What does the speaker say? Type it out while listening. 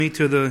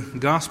To the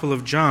Gospel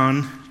of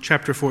John,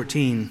 chapter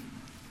 14.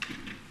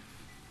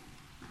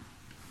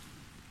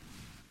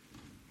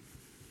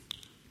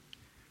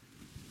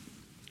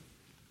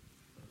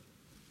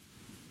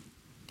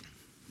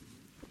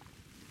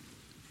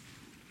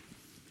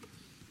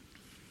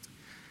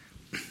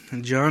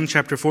 In John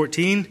chapter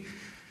 14,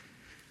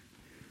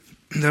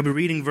 I'll be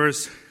reading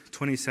verse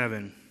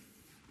 27.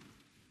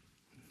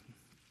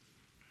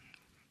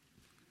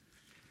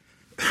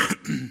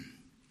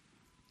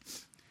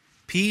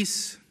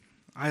 Peace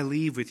I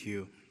leave with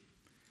you.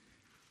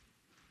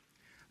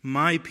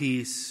 My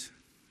peace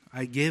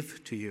I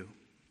give to you.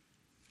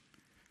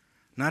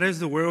 Not as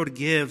the world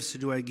gives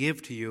do I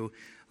give to you.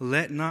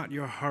 Let not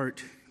your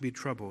heart be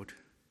troubled,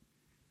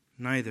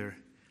 neither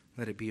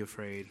let it be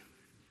afraid.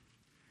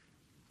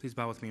 Please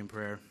bow with me in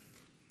prayer.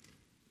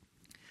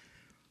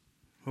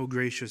 O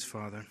gracious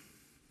Father,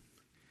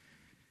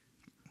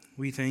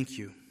 we thank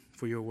you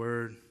for your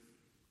word.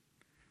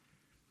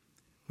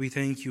 We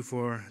thank you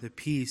for the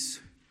peace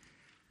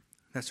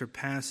that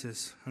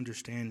surpasses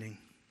understanding.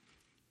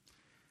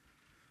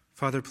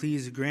 Father,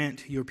 please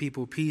grant your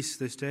people peace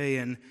this day,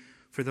 and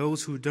for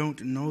those who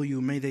don't know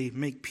you, may they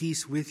make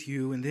peace with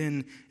you and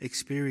then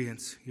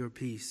experience your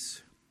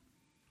peace.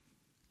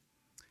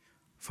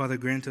 Father,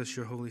 grant us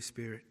your Holy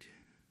Spirit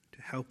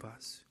to help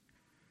us,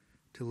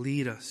 to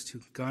lead us, to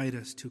guide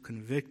us, to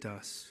convict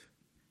us.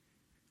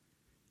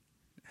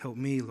 Help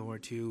me,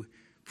 Lord, to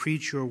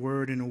preach your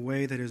word in a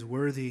way that is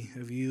worthy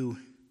of you.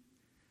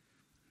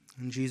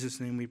 In Jesus'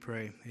 name we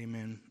pray.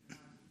 Amen.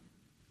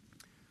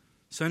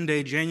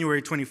 Sunday,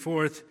 January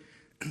 24th,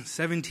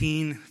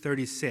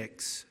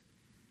 1736.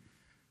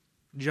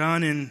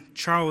 John and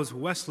Charles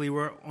Wesley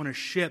were on a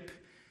ship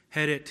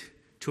headed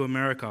to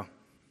America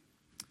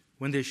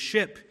when this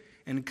ship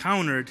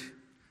encountered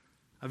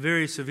a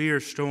very severe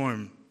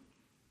storm.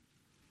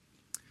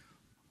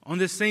 On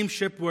this same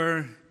ship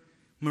were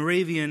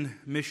Moravian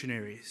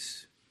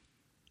missionaries.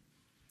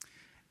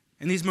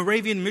 And these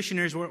Moravian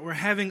missionaries were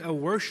having a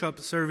worship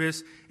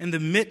service in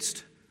the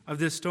midst of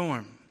this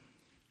storm.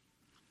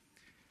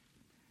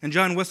 And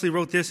John Wesley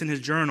wrote this in his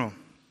journal.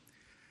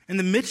 In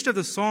the midst of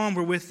the psalm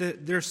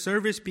wherewith their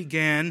service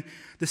began,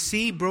 the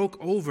sea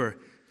broke over,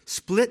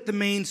 split the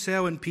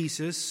mainsail in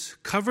pieces,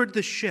 covered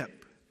the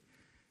ship,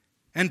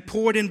 and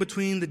poured in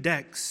between the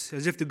decks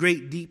as if the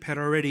great deep had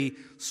already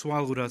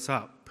swallowed us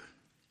up.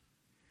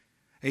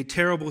 A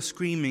terrible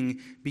screaming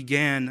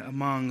began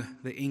among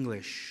the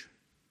English.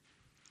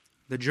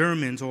 The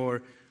Germans,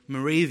 or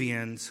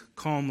Moravians,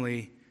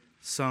 calmly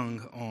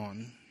sung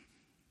on.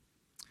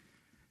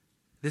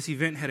 This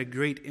event had a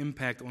great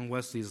impact on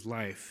Wesley's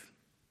life,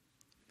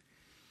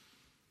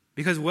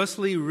 because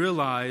Wesley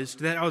realized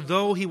that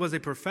although he was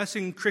a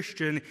professing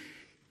Christian,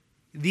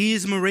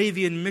 these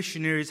Moravian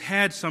missionaries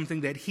had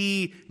something that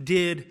he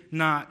did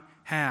not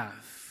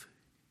have.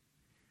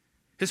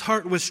 His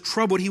heart was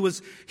troubled. He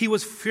was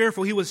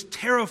fearful. He was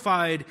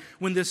terrified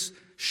when this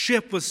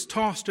ship was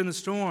tossed in the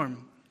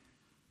storm.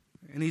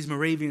 And these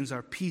Moravians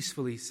are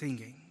peacefully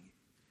singing.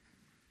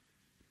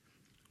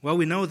 Well,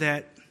 we know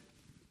that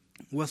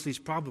Wesley's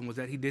problem was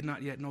that he did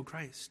not yet know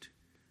Christ.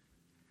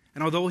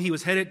 And although he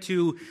was headed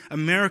to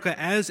America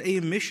as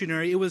a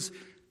missionary, it was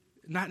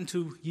not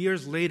until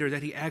years later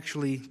that he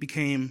actually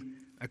became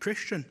a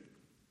Christian.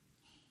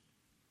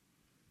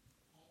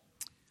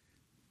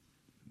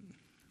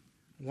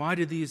 Why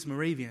did these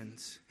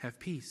Moravians have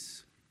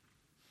peace?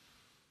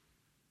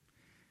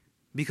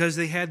 Because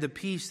they had the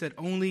peace that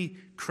only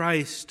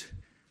Christ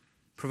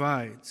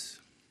provides.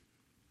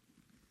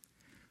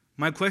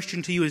 My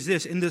question to you is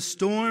this: in the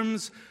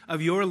storms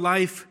of your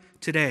life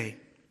today,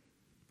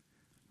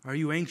 are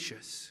you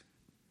anxious,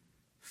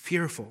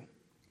 fearful,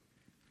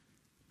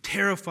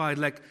 terrified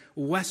like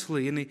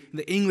Wesley and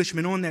the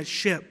Englishmen on that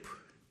ship?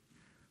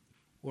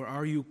 Or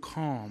are you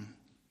calm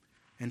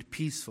and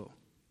peaceful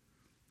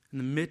in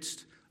the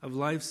midst of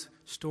life's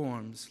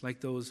storms like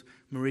those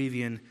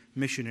Moravian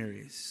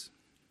missionaries?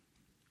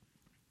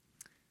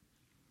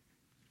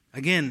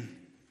 Again,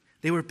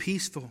 they were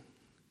peaceful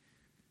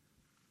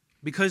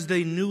because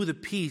they knew the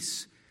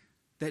peace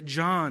that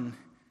John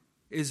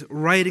is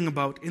writing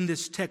about in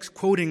this text,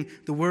 quoting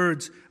the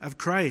words of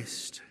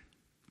Christ.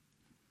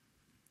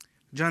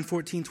 John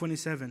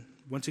 14:27.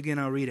 Once again,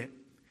 I'll read it.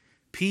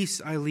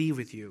 Peace I leave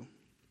with you.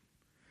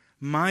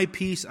 My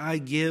peace I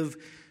give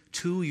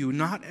to you.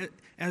 Not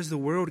as the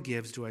world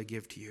gives do I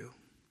give to you.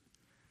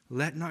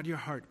 Let not your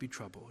heart be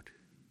troubled,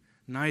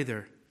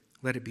 neither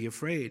let it be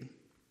afraid.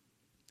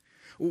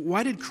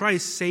 Why did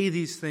Christ say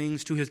these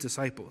things to his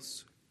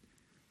disciples?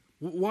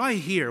 Why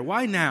here?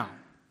 Why now?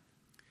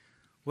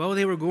 Well,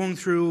 they were going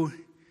through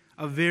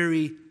a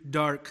very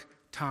dark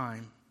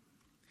time.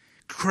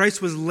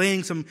 Christ was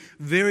laying some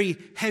very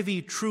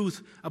heavy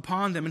truth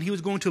upon them, and he was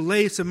going to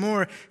lay some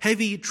more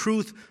heavy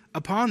truth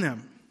upon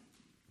them.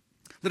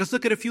 Let us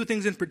look at a few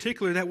things in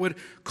particular that would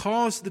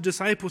cause the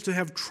disciples to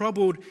have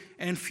troubled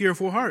and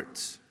fearful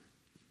hearts.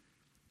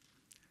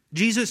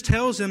 Jesus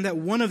tells them that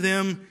one of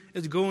them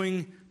is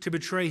going to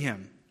betray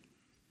him.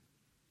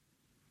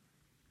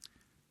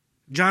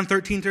 John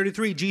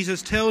 13:33,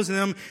 Jesus tells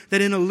them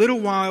that in a little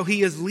while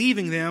he is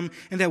leaving them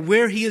and that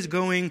where he is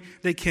going,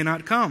 they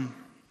cannot come.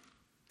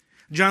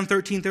 John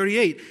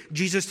 13:38,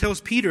 Jesus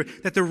tells Peter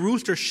that the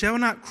rooster shall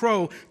not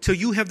crow till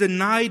you have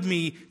denied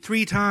me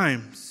 3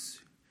 times.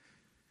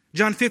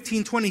 John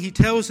 15:20, he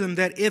tells them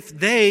that if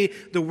they,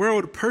 the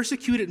world,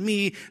 persecuted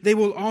me, they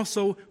will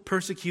also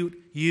persecute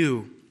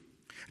you.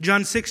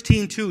 John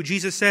 16:2,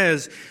 Jesus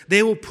says,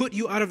 they will put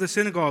you out of the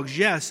synagogues.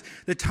 Yes,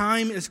 the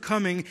time is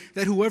coming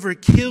that whoever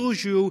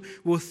kills you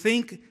will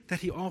think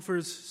that he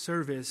offers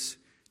service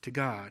to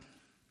God.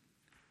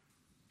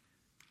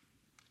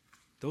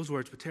 Those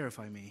words would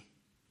terrify me.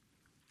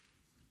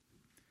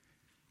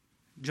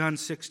 John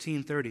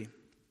 16:30,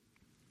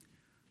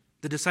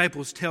 the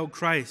disciples tell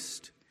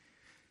Christ,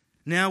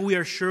 now we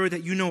are sure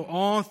that you know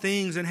all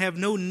things and have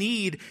no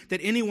need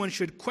that anyone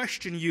should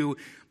question you.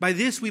 By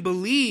this we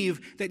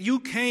believe that you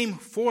came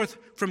forth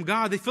from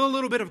God. They feel a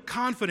little bit of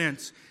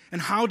confidence.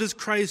 And how does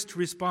Christ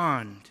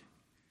respond?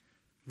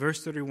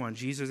 Verse 31,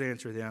 Jesus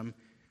answered them,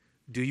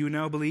 do you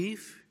now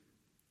believe?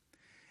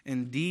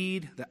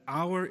 Indeed, the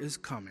hour is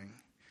coming.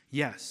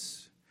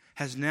 Yes,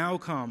 has now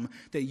come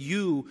that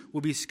you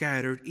will be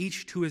scattered,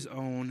 each to his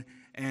own,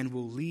 and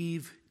will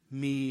leave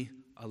me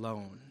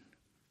alone.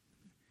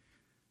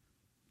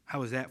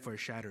 How is that for a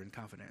shatter in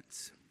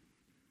confidence?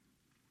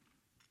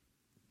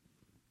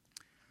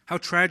 How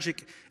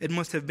tragic it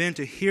must have been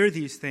to hear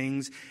these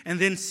things and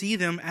then see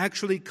them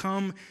actually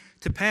come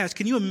to pass.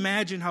 Can you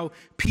imagine how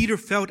Peter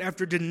felt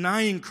after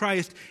denying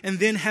Christ and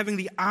then having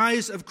the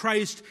eyes of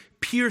Christ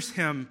pierce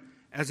him,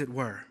 as it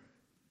were?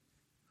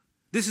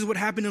 This is what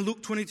happened in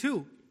Luke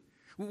 22.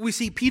 We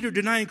see Peter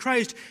denying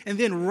Christ, and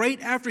then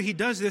right after he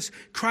does this,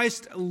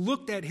 Christ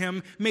looked at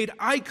him, made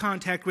eye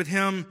contact with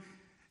him,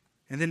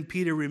 and then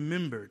Peter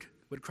remembered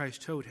what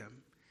Christ told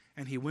him,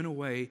 and he went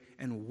away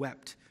and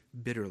wept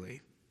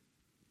bitterly.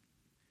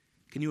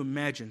 Can you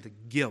imagine the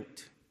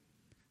guilt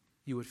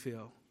you would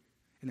feel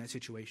in that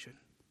situation?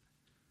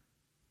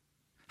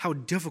 How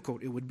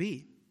difficult it would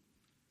be.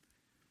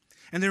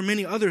 And there are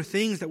many other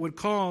things that would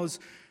cause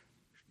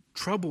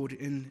troubled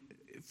and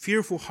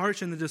fearful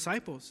hearts in the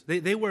disciples.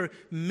 They were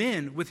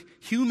men with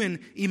human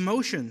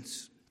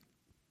emotions.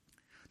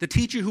 The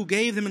teacher who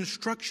gave them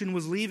instruction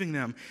was leaving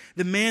them.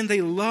 The man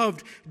they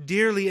loved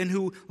dearly and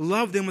who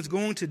loved them was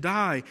going to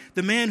die.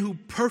 The man who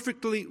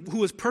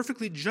was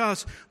perfectly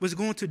just was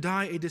going to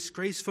die a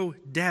disgraceful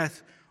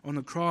death on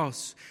the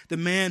cross. The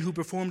man who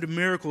performed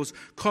miracles,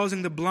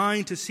 causing the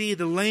blind to see,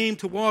 the lame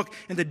to walk,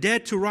 and the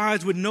dead to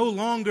rise, would no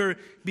longer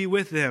be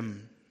with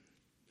them.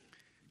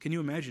 Can you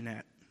imagine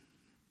that?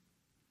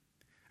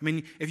 I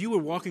mean, if you were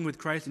walking with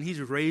Christ and he's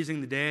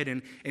raising the dead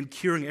and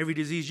curing every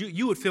disease,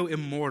 you would feel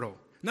immortal.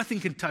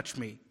 Nothing can touch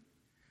me.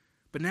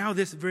 But now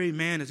this very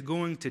man is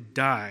going to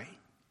die.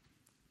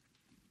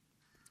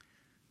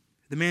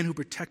 The man who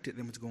protected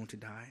them was going to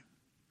die.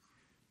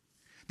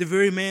 The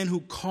very man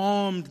who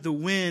calmed the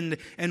wind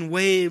and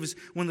waves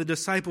when the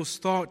disciples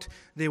thought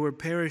they were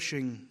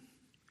perishing.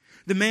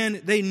 The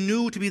man they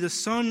knew to be the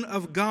Son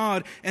of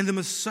God and the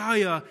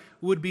Messiah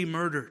would be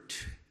murdered.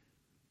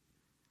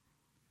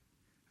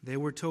 They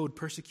were told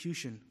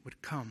persecution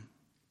would come.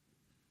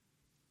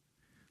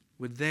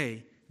 Would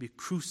they be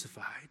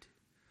crucified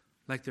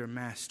like their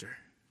master?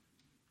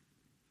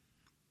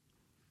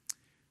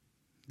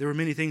 There were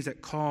many things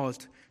that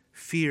caused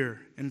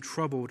fear and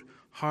troubled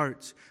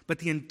hearts, but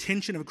the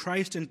intention of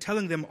Christ in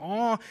telling them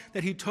all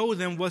that he told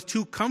them was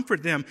to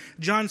comfort them.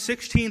 John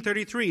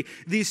 16:33,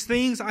 these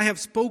things I have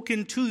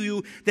spoken to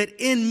you, that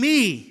in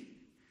me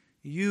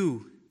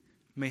you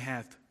may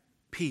have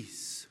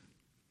peace.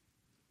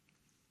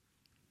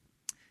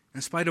 In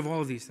spite of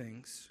all of these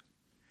things,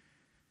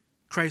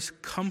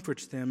 Christ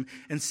comforts them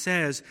and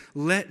says,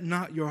 let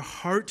not your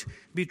heart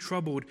be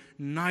troubled,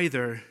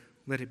 neither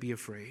let it be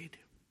afraid.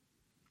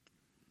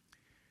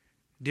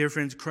 Dear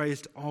friends,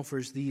 Christ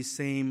offers these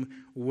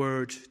same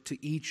words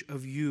to each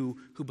of you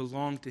who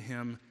belong to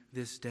him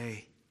this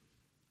day.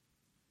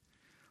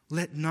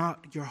 Let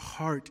not your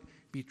heart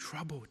be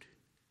troubled,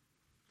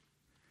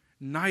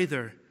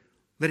 neither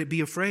let it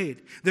be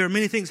afraid. There are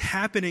many things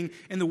happening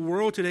in the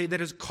world today that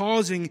is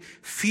causing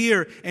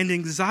fear and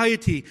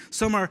anxiety.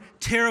 Some are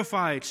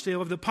terrified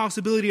still of the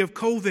possibility of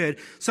COVID.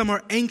 Some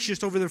are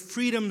anxious over the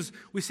freedoms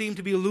we seem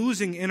to be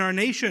losing in our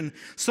nation.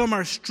 Some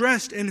are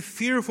stressed and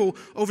fearful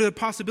over the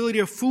possibility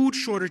of food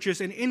shortages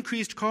and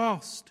increased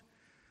cost.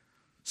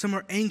 Some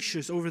are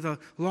anxious over the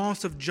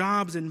loss of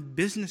jobs and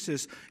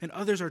businesses, and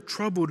others are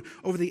troubled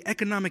over the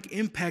economic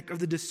impact of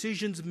the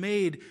decisions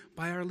made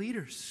by our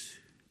leaders.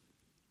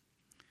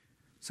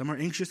 Some are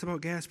anxious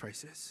about gas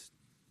prices.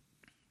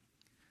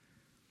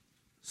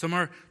 Some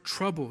are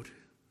troubled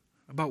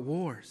about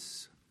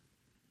wars.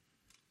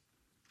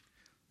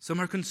 Some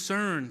are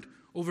concerned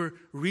over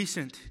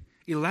recent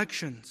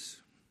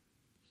elections.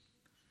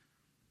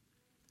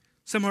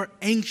 Some are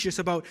anxious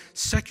about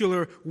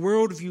secular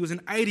worldviews and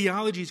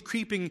ideologies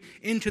creeping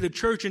into the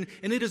church, and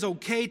it is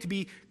okay to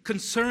be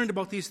concerned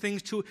about these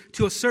things to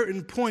a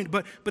certain point,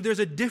 but there's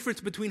a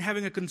difference between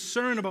having a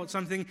concern about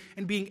something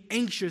and being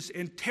anxious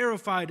and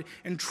terrified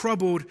and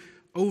troubled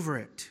over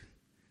it.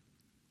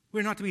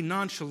 We're not to be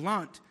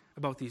nonchalant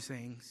about these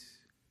things,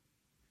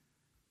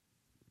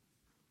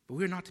 but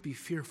we're not to be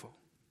fearful.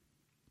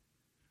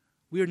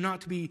 We are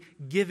not to be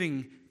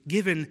given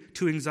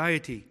to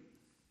anxiety.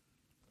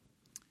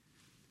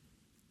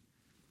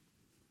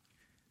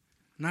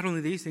 Not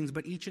only these things,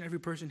 but each and every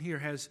person here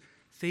has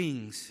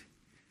things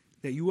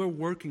that you are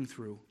working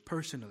through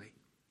personally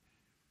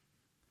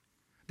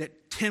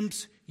that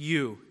tempts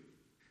you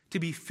to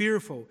be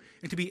fearful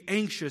and to be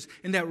anxious,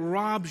 and that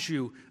robs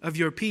you of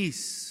your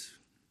peace.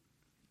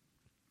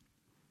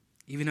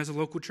 Even as a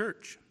local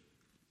church,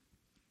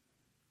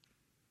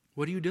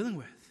 what are you dealing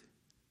with?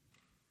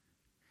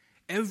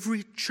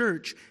 Every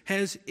church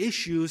has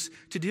issues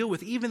to deal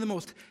with. Even the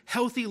most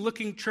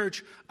healthy-looking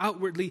church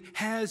outwardly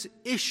has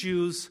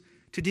issues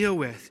to deal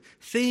with.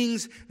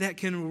 Things that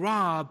can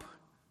rob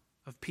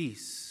of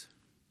peace.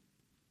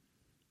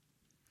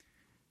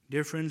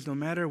 Dear friends, no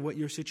matter what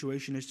your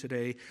situation is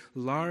today,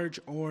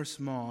 large or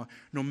small,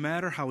 no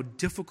matter how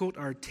difficult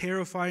or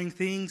terrifying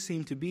things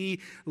seem to be,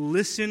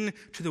 listen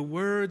to the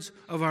words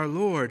of our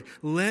Lord.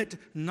 Let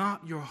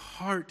not your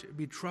heart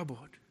be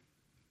troubled,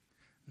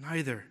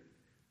 neither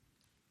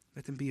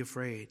let them be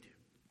afraid.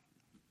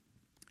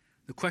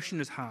 The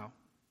question is how?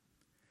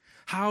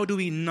 How do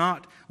we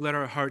not let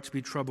our hearts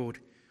be troubled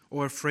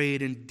or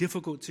afraid in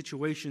difficult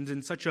situations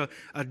in such a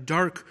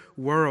dark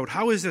world?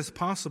 How is this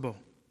possible?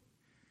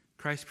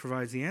 Christ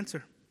provides the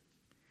answer.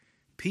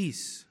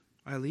 Peace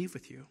I leave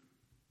with you.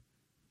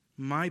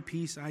 My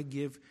peace I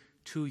give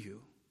to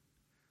you.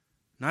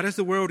 Not as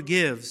the world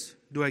gives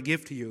do I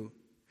give to you.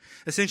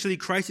 Essentially,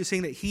 Christ is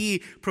saying that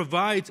He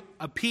provides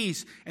a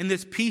peace, and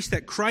this peace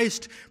that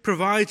Christ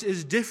provides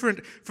is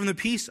different from the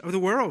peace of the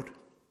world.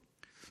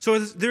 So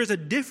there's a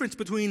difference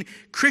between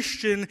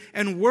Christian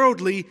and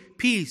worldly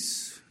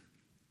peace.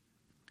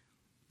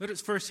 Let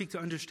us first seek to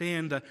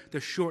understand the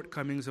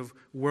shortcomings of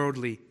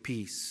worldly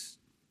peace.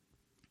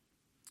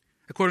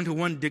 According to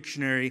one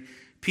dictionary,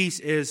 peace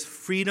is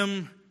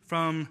freedom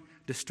from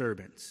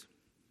disturbance.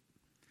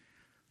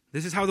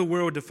 This is how the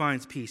world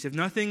defines peace. If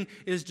nothing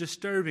is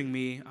disturbing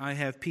me, I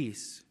have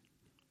peace.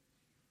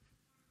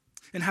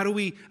 And how do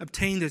we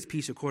obtain this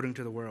peace according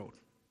to the world?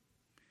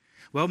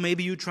 Well,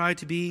 maybe you try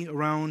to be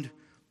around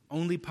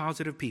only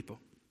positive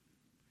people.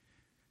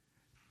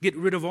 Get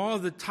rid of all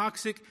the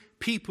toxic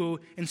people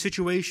and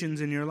situations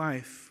in your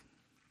life.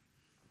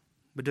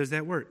 But does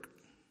that work?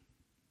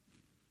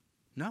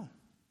 No.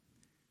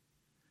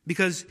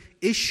 Because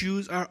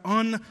issues are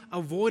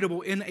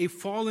unavoidable in a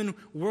fallen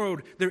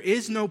world. There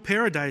is no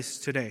paradise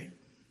today.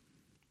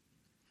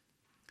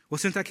 Well,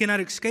 since I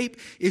cannot escape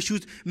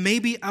issues,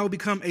 maybe I'll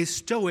become a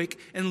stoic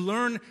and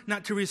learn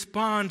not to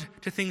respond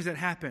to things that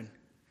happen.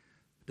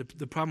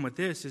 The problem with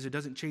this is it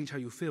doesn't change how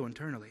you feel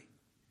internally.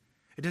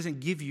 It doesn't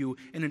give you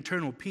an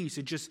internal peace.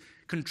 It just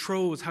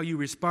controls how you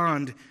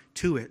respond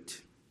to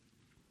it.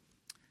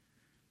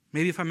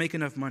 Maybe if I make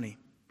enough money,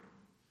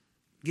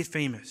 get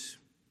famous,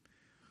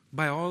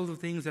 buy all the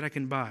things that I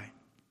can buy,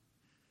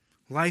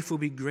 life will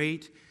be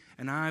great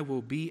and I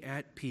will be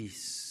at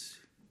peace.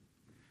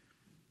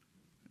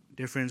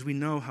 Dear friends, we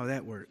know how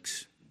that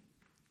works.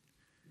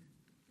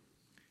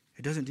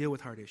 It doesn't deal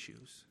with heart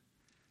issues.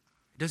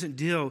 It doesn't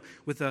deal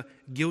with a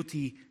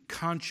guilty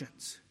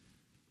conscience.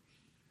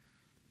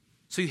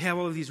 So you have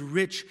all of these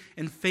rich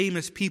and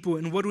famous people,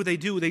 and what do?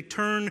 They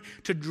turn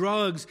to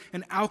drugs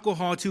and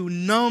alcohol to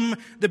numb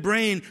the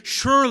brain.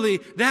 Surely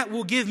that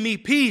will give me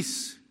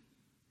peace.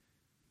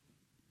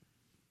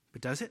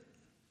 But does it?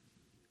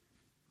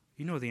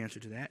 You know the answer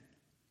to that.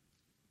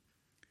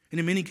 And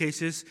in many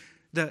cases,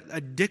 the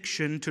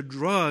addiction to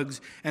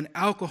drugs and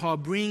alcohol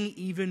bring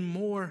even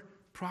more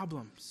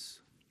problems.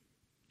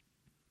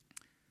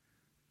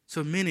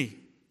 So many,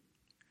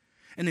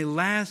 in a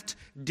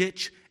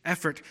last-ditch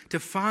effort to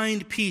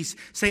find peace,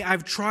 say,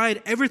 I've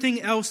tried everything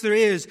else there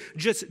is.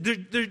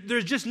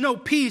 There's just no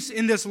peace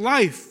in this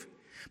life.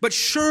 But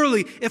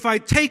surely, if I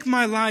take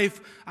my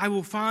life, I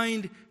will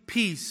find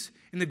peace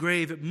in the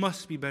grave. It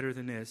must be better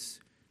than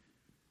this.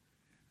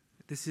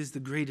 This is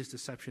the greatest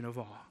deception of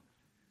all.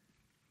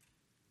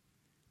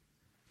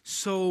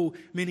 So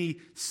many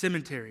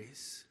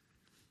cemeteries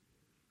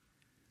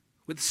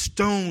with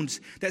stones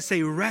that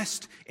say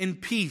rest in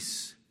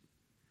peace.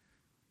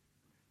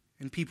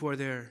 And people are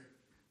there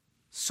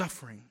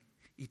suffering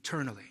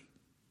eternally.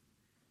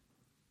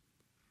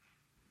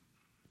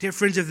 Dear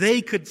friends, if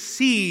they could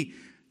see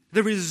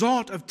the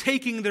result of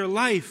taking their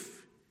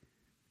life,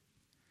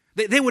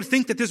 they would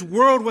think that this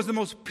world was the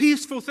most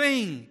peaceful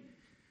thing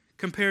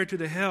compared to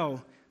the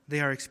hell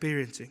they are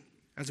experiencing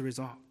as a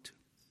result.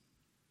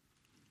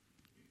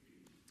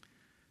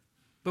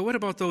 But what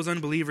about those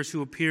unbelievers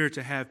who appear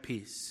to have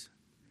peace?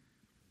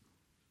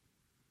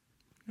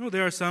 You know,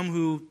 there are some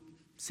who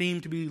seem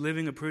to be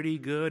living a pretty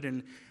good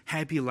and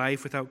happy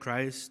life without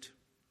Christ.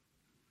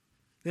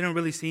 They don't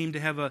really seem to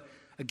have a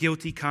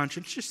guilty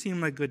conscience, just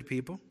seem like good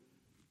people.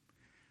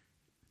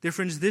 Dear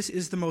friends, this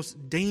is the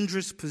most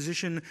dangerous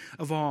position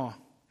of all.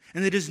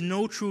 And it is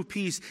no true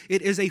peace.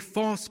 It is a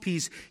false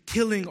peace.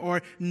 Killing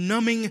or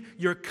numbing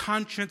your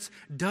conscience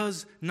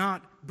does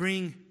not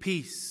bring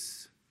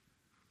peace.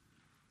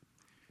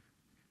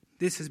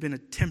 This has been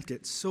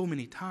attempted so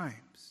many times.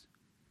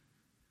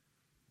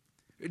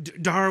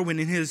 Darwin,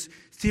 in his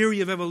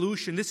theory of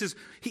evolution,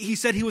 he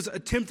said he was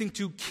attempting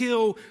to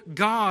kill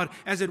God,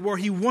 as it were.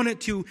 He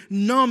wanted to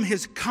numb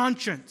his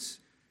conscience,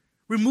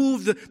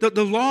 remove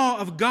the law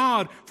of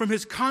God from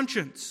his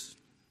conscience.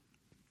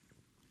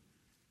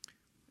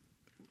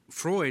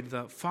 Freud,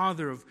 the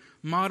father of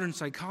modern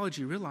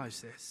psychology,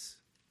 realized this.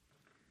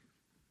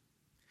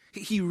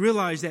 He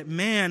realized that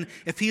man,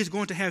 if he is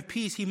going to have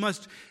peace, he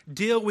must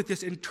deal with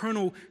this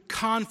internal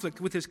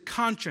conflict with his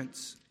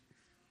conscience.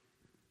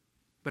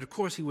 But of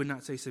course, he would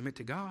not say submit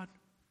to God.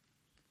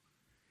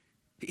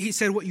 He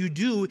said what you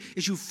do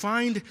is you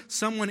find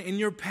someone in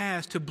your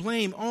past to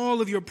blame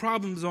all of your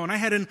problems on. I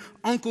had an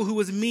uncle who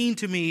was mean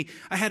to me.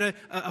 I had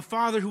a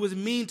father who was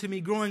mean to me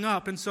growing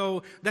up, and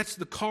so that's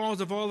the cause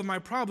of all of my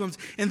problems.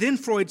 And then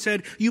Freud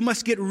said, you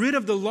must get rid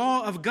of the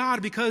law of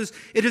God because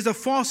it is a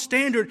false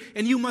standard,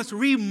 and you must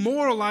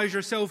remoralize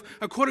yourself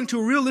according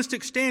to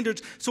realistic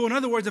standards. So in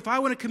other words, if I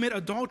want to commit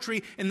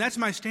adultery and that's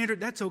my standard,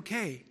 that's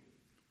okay.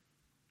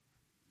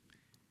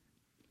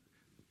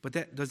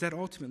 But does that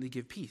ultimately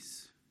give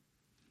peace?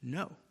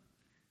 No.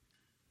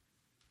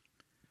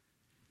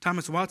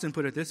 Thomas Watson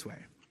put it this way.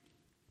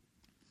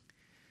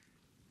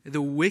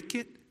 The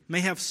wicked may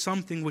have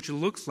something which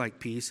looks like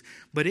peace,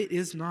 but it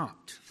is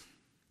not.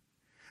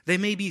 They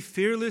may be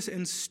fearless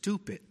and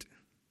stupid,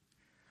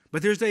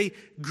 but there's a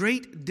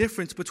great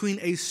difference between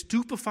a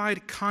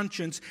stupefied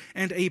conscience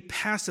and a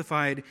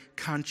pacified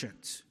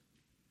conscience.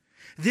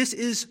 This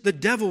is the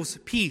devil's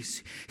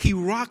peace. He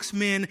rocks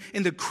men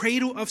in the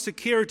cradle of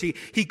security.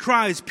 He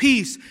cries,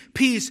 peace,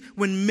 peace,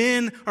 when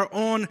men are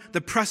on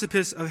the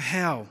precipice of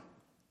hell.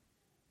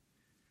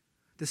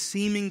 The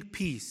seeming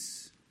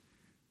peace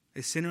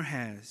a sinner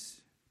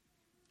has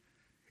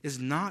is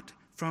not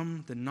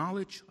from the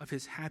knowledge of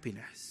his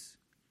happiness,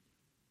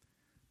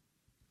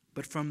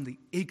 but from the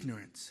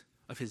ignorance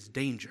of his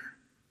danger.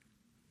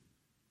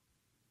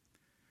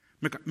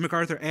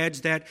 MacArthur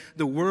adds that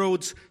the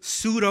world's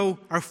pseudo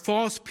or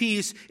false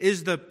peace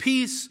is the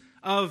peace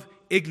of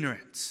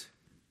ignorance.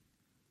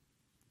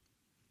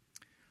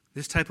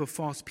 This type of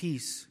false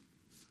peace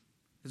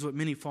is what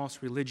many false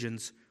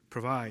religions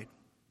provide.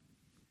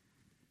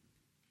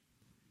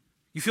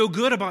 You feel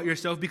good about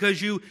yourself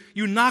because you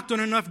knocked on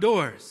enough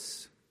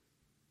doors,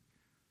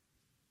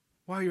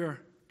 while you're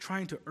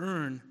trying to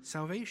earn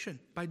salvation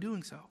by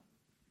doing so.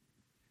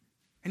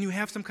 And you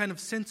have some kind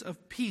of sense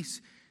of peace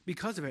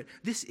because of it.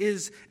 This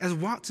is, as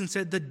Watson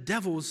said, the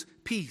devil's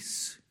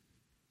peace.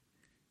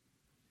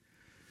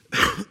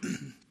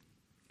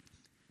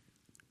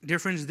 Dear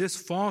friends, this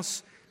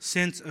false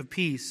sense of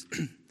peace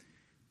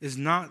is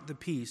not the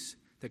peace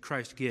that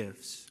Christ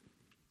gives.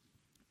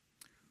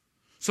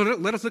 So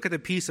let us look at the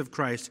peace of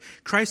Christ.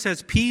 Christ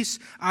says, peace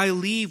I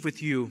leave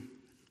with you.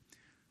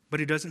 But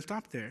he doesn't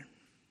stop there.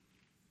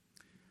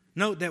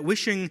 Note that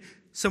wishing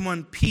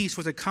someone peace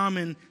was a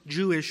common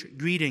Jewish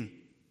greeting.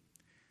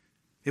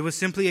 It was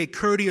simply a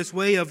courteous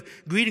way of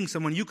greeting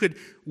someone. You could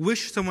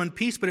wish someone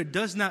peace, but it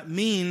does not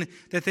mean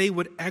that they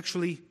would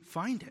actually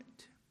find it.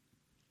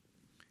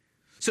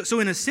 So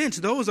in a sense,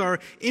 those are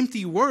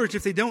empty words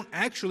if they don't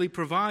actually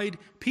provide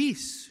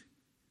peace.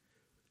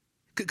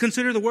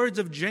 Consider the words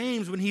of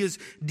James when he is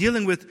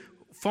dealing with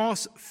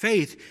false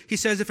faith. He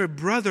says, if a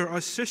brother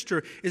or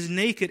sister is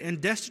naked and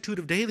destitute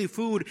of daily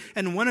food,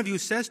 and one of you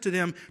says to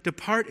them,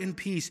 depart in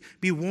peace,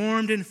 be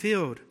warmed and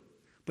filled,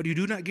 but you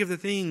do not give the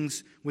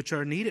things which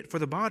are needed for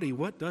the body,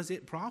 what does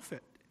it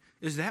profit?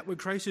 Is that what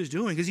Christ is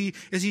doing? Is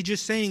he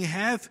just saying,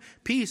 have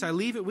peace, I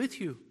leave it with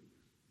you,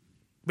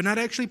 but not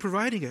actually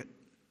providing it?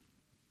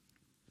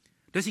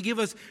 Does he give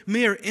us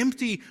mere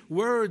empty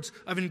words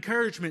of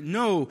encouragement?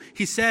 No,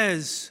 he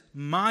says,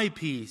 my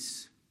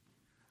peace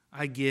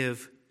I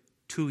give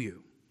to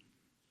you.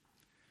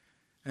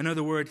 In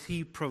other words,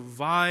 he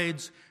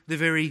provides the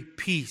very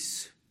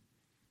peace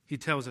he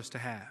tells us to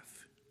have.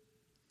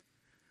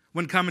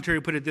 One commentary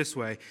put it this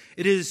way: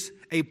 it is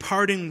a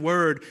parting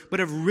word, but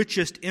of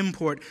richest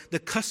import, the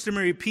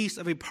customary peace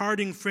of a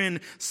parting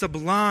friend,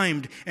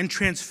 sublimed and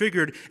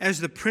transfigured as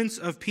the Prince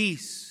of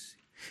Peace.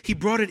 He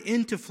brought it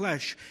into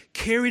flesh,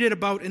 carried it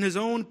about in his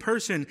own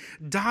person,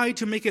 died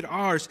to make it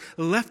ours,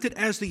 left it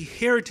as the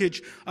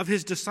heritage of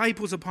his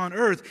disciples upon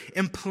earth,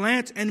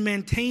 implants and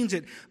maintains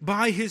it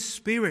by his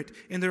Spirit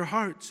in their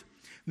hearts.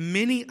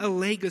 Many a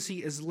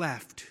legacy is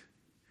left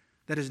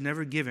that is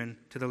never given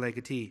to the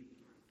legatee.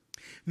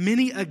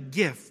 Many a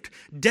gift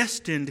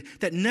destined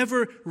that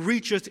never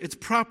reaches its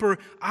proper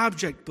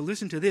object. But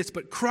listen to this,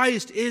 but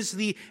Christ is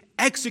the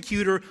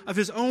executor of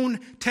his own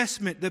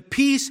testament. The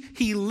peace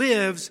he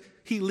leaves,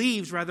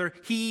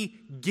 he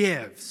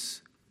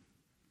gives.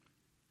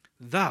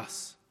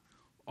 Thus,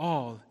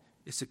 all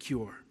is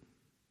secure.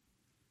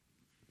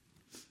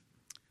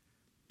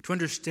 To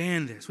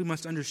understand this, we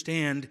must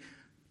understand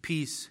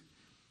peace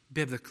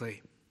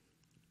biblically.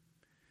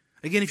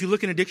 Again, if you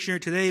look in a dictionary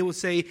today, it will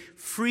say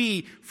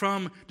free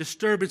from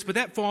disturbance, but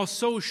that falls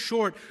so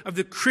short of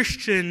the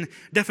Christian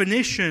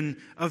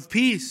definition of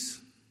peace.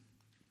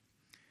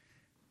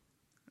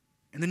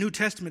 In the New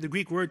Testament, the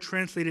Greek word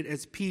translated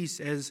as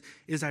peace is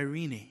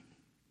eirene.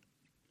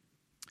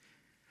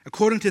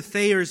 According to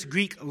Thayer's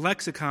Greek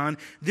lexicon,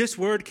 this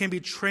word can be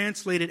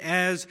translated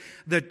as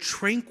the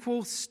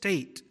tranquil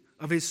state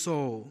of a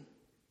soul,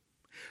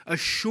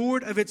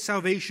 assured of its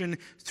salvation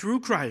through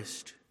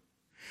Christ,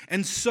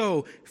 and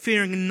so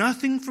fearing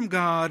nothing from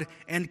God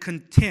and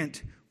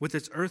content with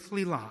its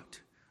earthly lot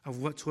of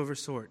whatsoever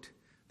sort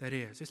that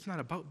is. It's not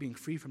about being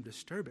free from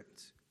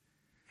disturbance.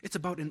 It's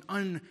about an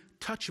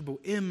untouchable,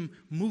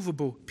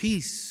 immovable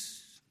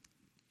peace.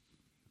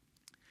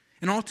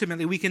 And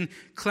ultimately, we can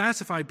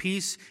classify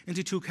peace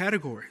into two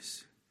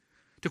categories.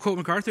 To quote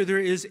MacArthur, there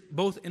is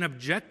both an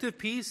objective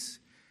peace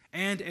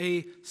and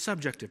a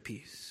subjective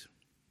peace.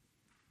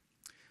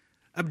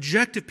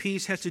 Objective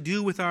peace has to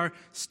do with our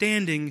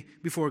standing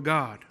before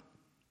God.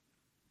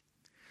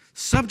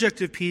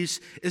 Subjective peace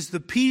is the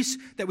peace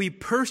that we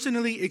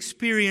personally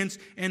experience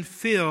and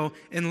feel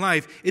in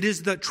life. It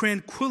is the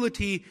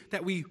tranquility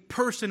that we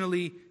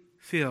personally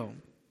feel.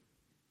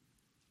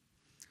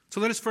 So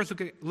let us first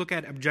look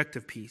at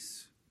objective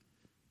peace.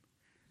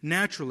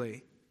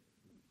 Naturally,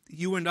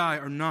 you and I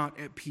are not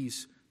at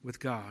peace with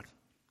God.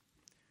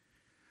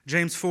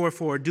 James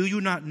 4:4, do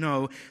you not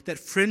know that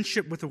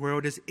friendship with the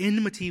world is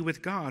enmity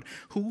with God?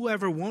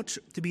 Whoever wants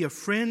to be a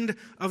friend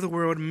of the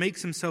world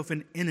makes himself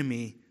an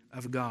enemy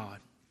of God.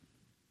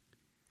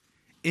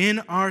 In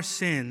our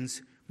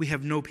sins, we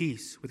have no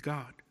peace with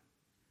God.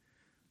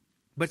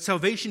 But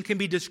salvation can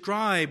be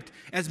described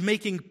as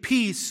making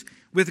peace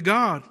with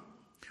God.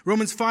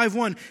 Romans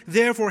 5:1,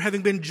 therefore,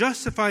 having been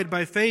justified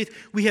by faith,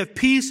 we have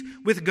peace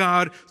with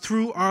God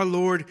through our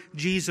Lord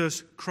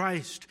Jesus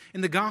Christ.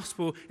 And the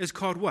gospel is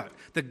called what?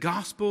 The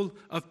gospel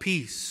of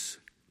peace.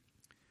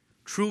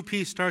 True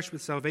peace starts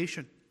with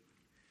salvation.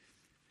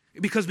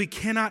 Because we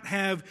cannot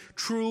have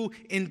true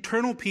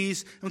internal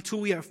peace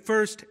until we are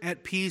first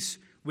at peace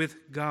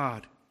with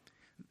God.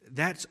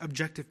 That's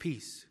objective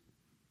peace.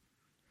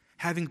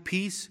 Having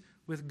peace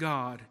with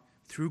God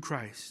through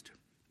Christ.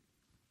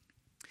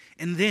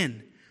 And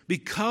then,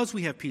 because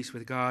we have peace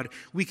with God,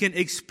 we can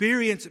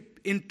experience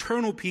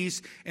internal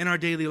peace in our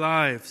daily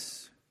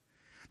lives.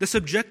 The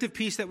subjective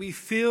peace that we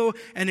feel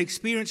and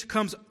experience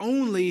comes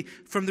only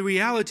from the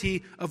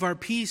reality of our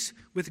peace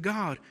with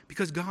God,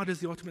 because God is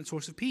the ultimate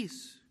source of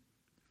peace.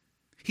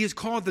 He is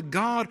called the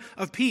God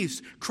of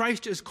peace.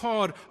 Christ is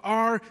called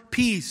our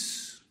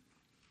peace.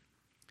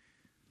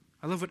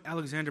 I love what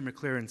Alexander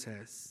McLaren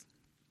says.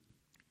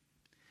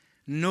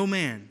 No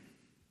man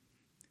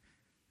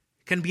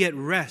can be at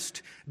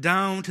rest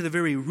down to the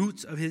very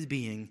roots of his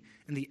being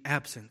in the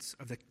absence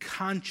of the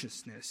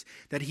consciousness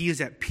that he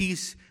is at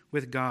peace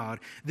with God.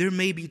 There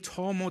may be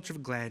tumult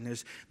of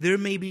gladness. There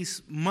may be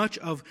much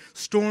of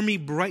stormy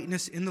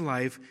brightness in the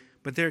life,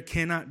 but there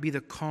cannot be the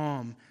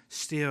calm,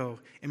 still,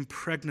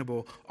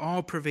 impregnable,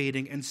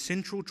 all-pervading, and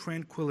central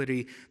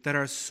tranquility that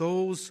our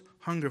souls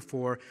hunger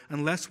for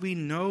unless we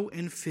know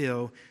and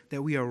feel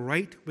that we are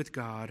right with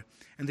God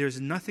and there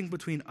is nothing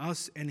between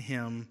us and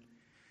Him.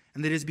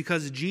 And that is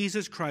because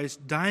Jesus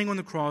Christ, dying on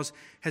the cross,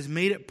 has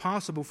made it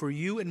possible for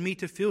you and me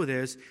to feel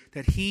this,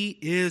 that He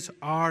is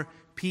our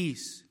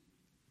peace.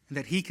 And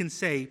that He can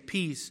say,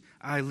 peace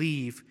I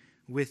leave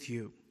with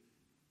you.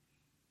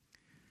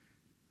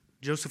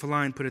 Joseph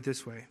Allein put it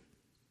this way.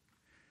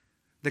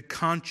 The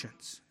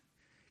conscience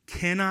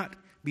cannot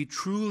be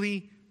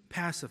truly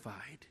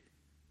pacified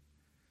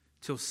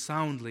till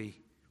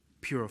soundly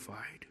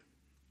purified.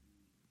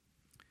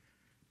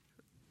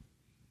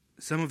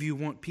 Some of you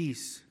want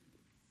peace,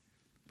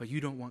 but you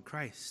don't want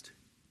Christ.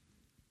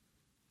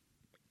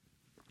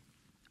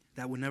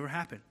 That would never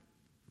happen.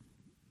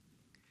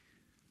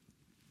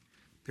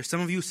 There's some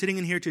of you sitting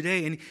in here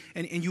today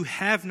and you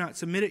have not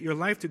submitted your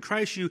life to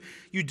Christ. You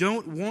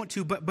don't want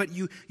to, but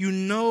you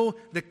know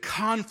the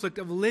conflict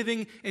of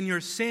living in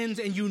your sins,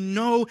 and you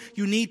know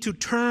you need to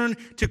turn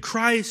to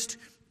Christ,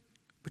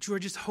 but you are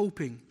just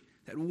hoping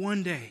that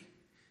one day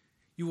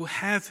you will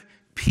have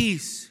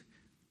peace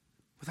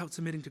without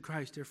submitting to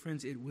Christ. Dear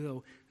friends, it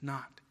will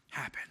not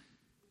happen.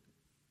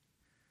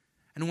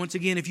 And once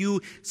again, if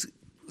you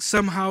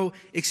somehow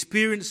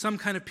experience some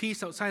kind of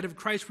peace outside of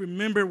Christ,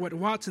 remember what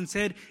Watson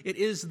said. It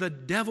is the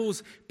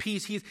devil's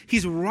peace.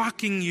 He's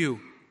rocking you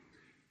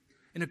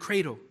in a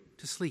cradle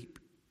to sleep,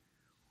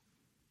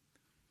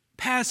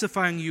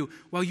 pacifying you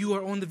while you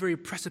are on the very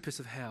precipice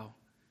of hell.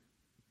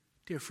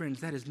 Dear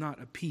friends, that is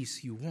not a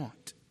peace you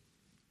want.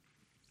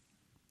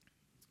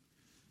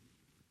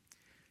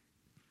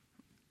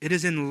 It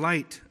is in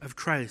light of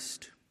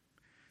Christ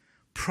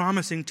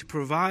promising to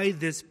provide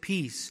this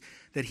peace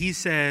that He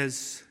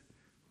says,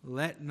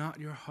 let not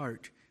your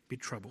heart be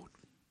troubled,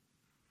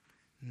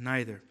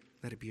 neither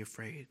let it be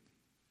afraid.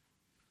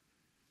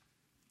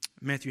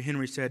 Matthew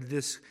Henry said,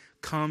 this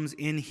comes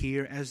in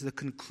here as the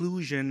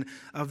conclusion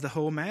of the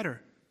whole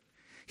matter.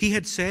 He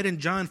had said in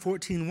John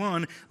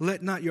 14:1,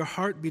 "Let not your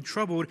heart be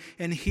troubled,"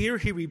 and here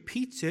he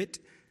repeats it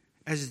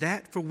as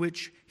that for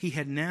which he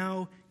had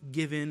now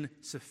given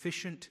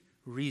sufficient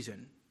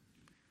reason.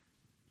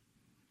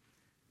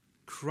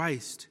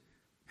 Christ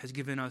has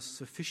given us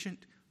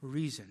sufficient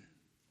reason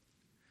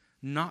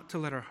not to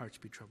let our hearts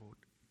be troubled,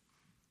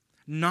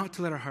 not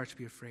to let our hearts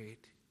be afraid,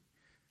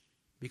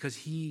 because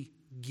he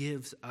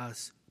gives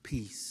us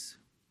peace.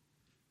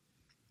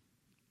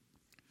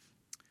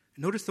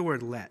 Notice the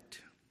word "let."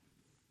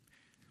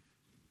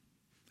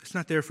 It's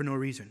not there for no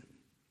reason.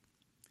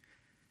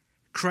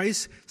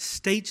 Christ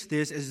states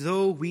this as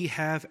though we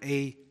have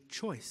a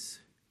choice.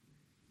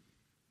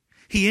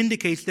 He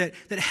indicates that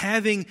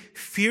having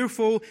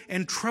fearful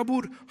and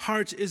troubled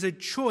hearts is a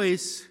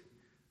choice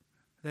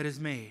that is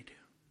made.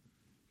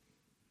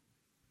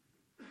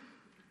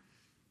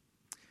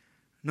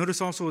 Notice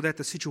also that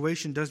the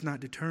situation does not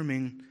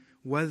determine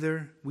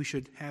whether we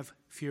should have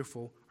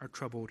fearful or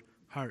troubled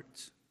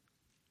hearts.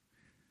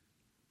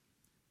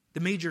 The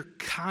major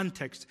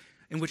context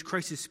in which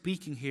Christ is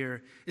speaking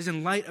here is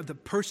in light of the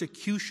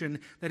persecution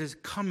that is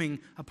coming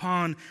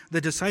upon the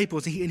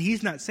disciples. And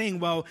he's not saying,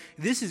 well,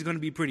 this is going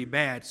to be pretty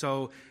bad,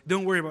 so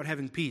don't worry about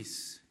having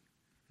peace.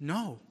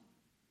 No.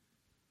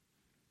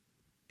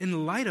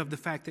 In light of the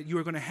fact that you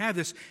are going to have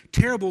this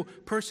terrible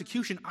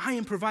persecution, I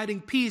am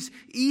providing peace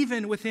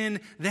even within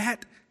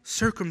that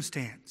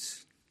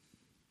circumstance.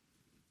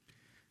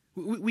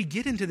 We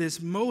get into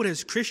this mode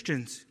as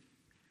Christians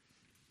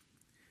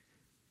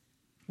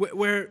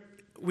where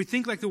we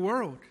think like the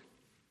world.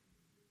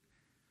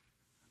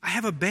 I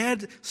have a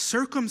bad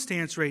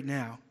circumstance right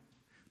now.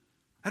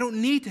 I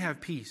don't need to have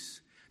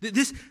peace.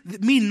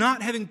 Me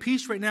not having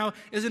peace right now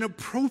is an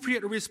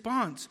appropriate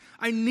response.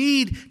 I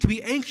need to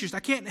be anxious. I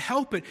can't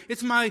help it.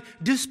 It's my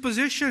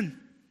disposition.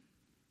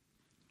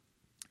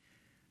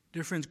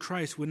 Dear friends,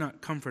 Christ would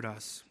not comfort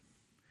us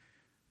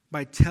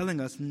by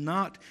telling us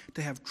not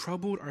to have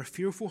troubled or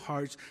fearful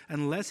hearts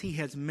unless he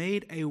has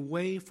made a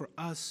way for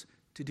us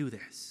to do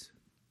this.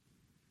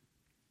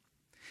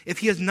 If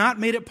he has not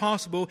made it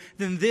possible,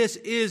 then this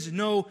is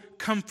no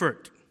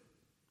comfort.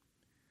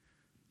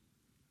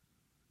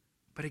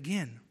 But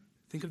again,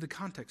 think of the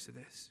context of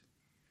this.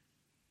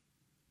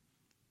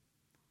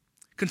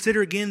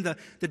 Consider again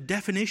the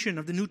definition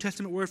of the New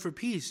Testament word for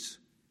peace.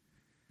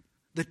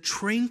 The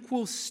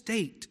tranquil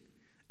state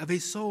of a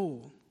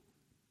soul,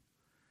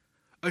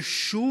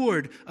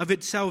 assured of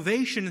its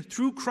salvation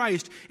through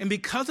Christ, and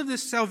because of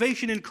this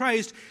salvation in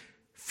Christ,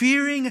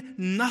 fearing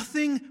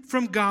nothing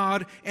from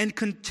God and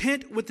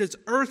content with its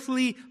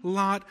earthly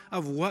lot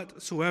of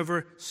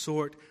whatsoever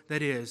sort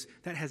that is.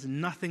 That has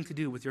nothing to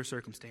do with your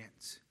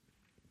circumstance.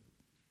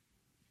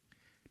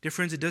 Dear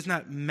friends, it does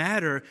not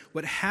matter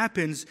what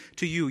happens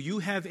to you. You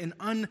have an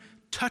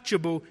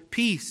untouchable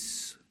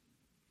peace.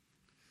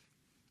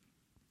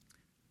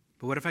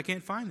 But what if I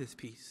can't find this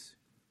peace?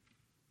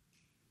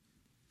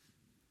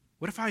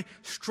 What if I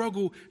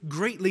struggle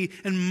greatly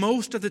and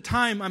most of the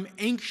time I'm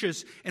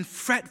anxious and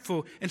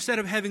fretful instead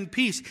of having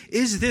peace?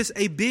 Is this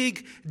a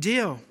big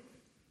deal?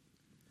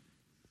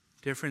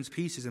 Dear friends,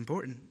 peace is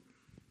important.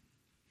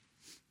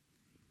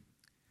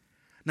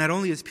 Not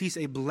only is peace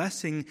a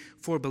blessing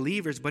for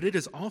believers, but it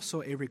is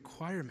also a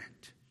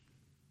requirement.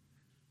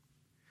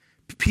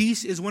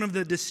 Peace is one of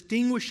the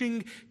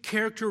distinguishing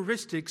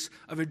characteristics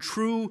of a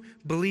true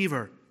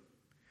believer.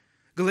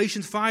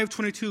 Galatians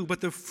 5:22,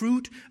 but the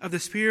fruit of the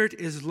Spirit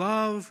is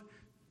love,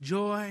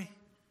 joy,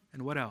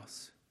 and what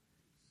else?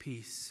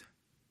 Peace.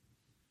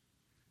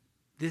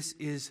 This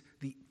is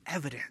the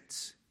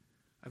evidence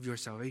of your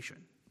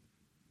salvation.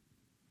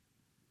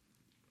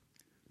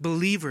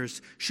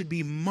 Believers should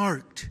be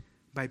marked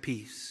by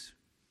peace.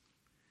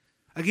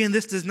 Again,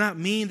 this does not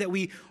mean that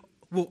we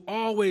will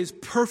always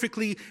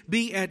perfectly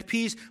be at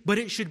peace, but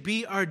it should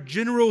be our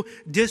general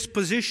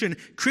disposition.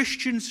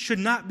 Christians should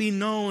not be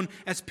known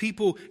as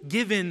people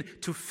given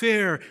to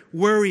fear,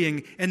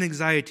 worrying, and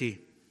anxiety.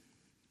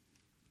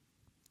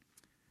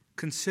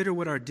 Consider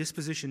what our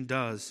disposition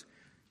does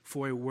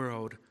for a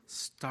world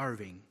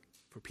starving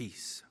for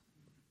peace.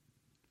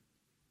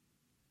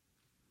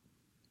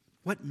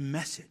 What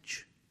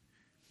message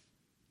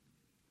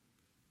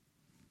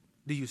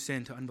do you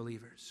send to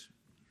unbelievers?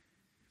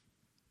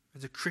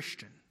 As a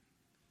Christian,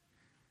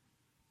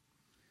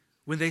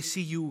 when they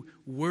see you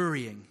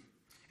worrying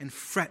and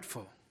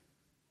fretful.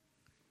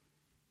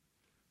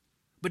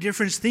 But dear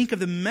friends, think of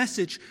the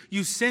message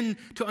you send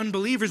to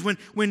unbelievers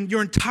when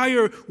your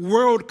entire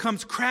world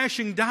comes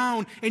crashing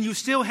down and you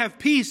still have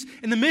peace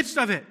in the midst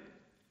of it.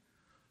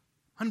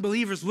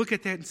 Unbelievers look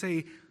at that and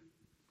say,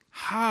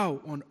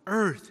 how on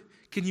earth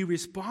can you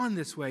respond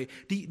this way?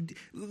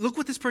 Look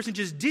what this person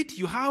just did to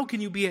you. How can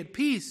you be at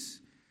peace?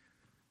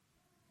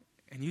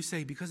 And you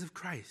say, because of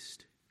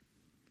Christ.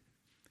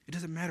 It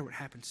doesn't matter what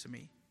happens to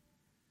me.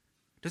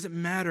 It doesn't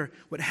matter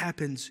what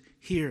happens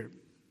here.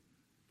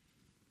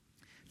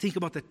 Think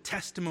about the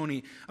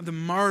testimony of the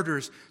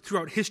martyrs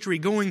throughout history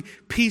going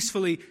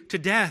peacefully to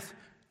death.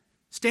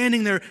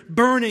 standing there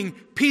burning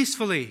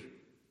peacefully.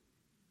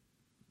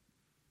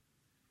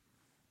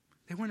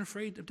 They weren't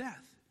afraid of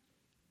death.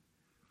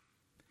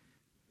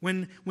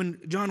 When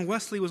John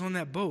Wesley was on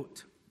that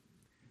boat,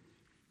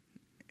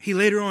 he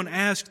later on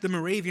asked the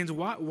Moravians,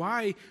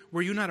 why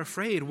were you not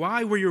afraid?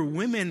 Why were your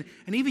women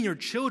and even your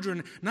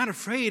children not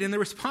afraid? And the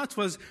response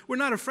was, we're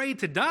not afraid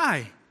to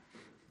die.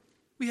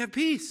 We have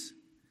peace.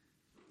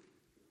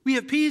 We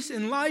have peace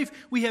in life.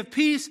 We have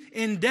peace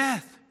in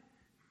death.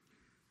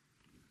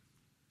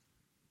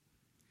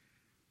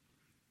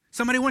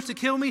 Somebody wants to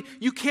kill me,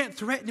 you can't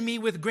threaten me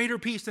with greater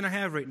peace than I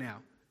have right now.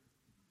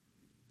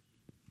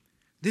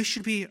 This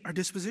should be our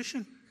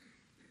disposition.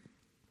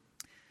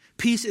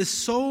 Peace is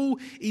so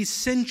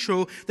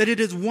essential that it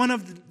is one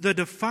of the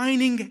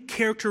defining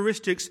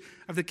characteristics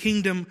of the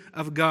kingdom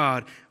of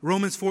God.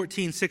 Romans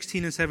 14,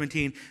 16 and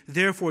 17.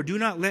 Therefore, do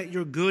not let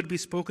your good be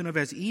spoken of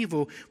as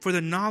evil, for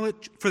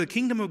the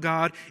kingdom of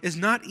God is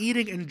not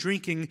eating and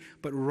drinking,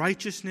 but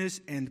righteousness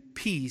and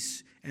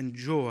peace and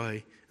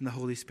joy in the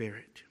Holy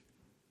Spirit.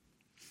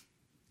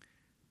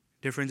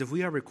 Dear friends, if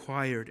we are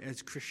required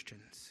as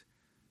Christians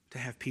to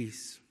have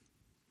peace,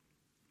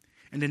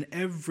 and in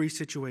every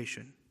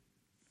situation,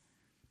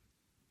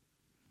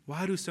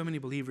 why do so many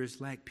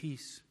believers lack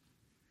peace?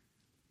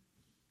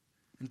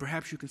 And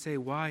perhaps you can say,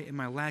 why am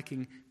I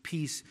lacking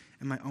peace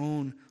in my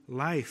own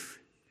life?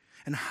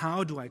 And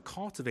how do I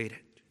cultivate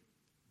it?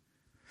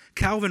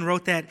 Calvin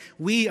wrote that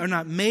we are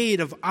not made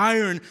of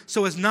iron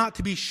so as not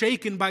to be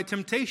shaken by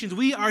temptations.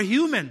 We are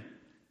human.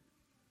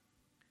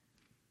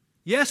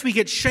 Yes, we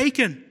get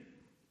shaken.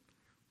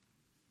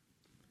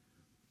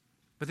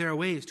 But there are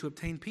ways to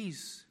obtain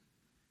peace.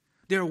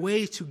 There are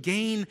ways to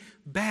gain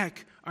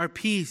back our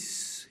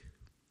peace.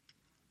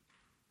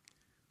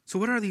 So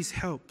what are these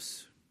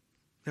helps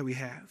that we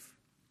have?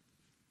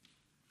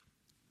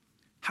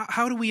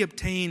 How do we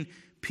obtain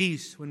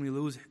peace when we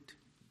lose it?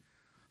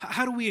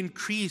 How do we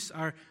increase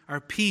our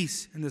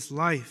peace in this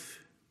life?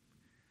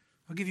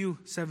 I'll give you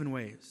 7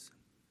 ways.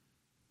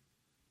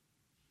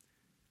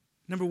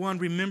 Number 1,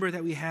 remember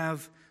that we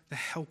have the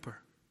helper,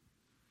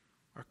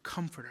 our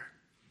comforter,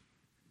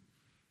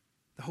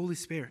 the Holy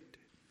Spirit.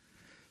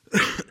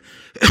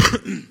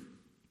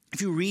 If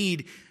you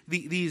read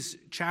these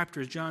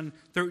chapters, John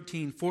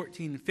 13,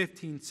 14,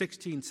 15,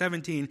 16,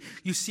 17,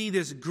 you see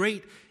this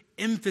great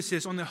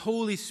emphasis on the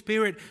Holy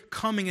Spirit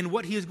coming and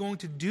what He is going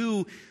to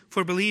do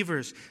for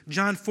believers.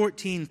 John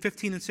 14,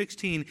 15, and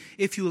 16,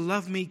 if you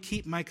love me,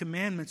 keep my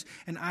commandments,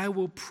 and I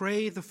will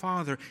pray the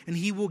Father, and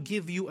He will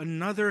give you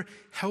another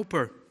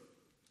helper,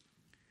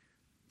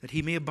 that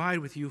He may abide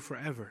with you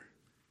forever.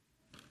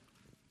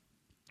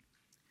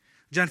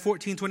 John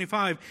 14,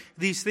 25,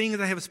 these things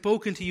I have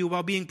spoken to you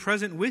while being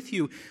present with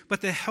you.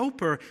 But the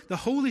Helper, the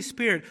Holy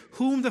Spirit,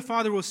 whom the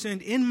Father will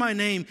send in my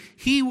name,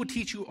 He will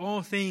teach you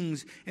all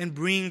things and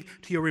bring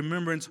to your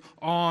remembrance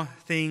all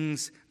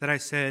things that I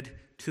said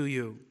to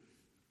you.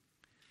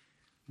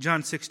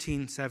 John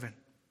 16, 7,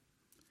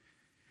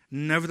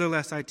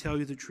 nevertheless I tell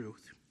you the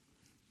truth.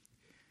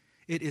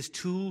 It is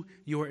to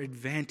your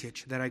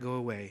advantage that I go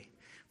away.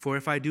 For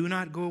if I do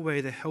not go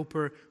away, the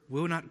Helper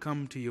will not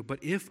come to you.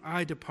 But if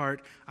I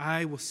depart,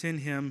 I will send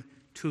him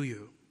to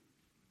you.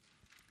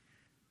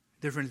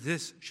 Dear friends,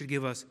 this should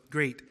give us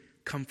great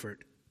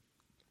comfort.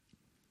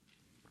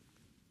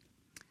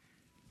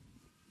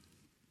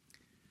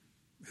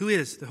 Who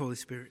is the Holy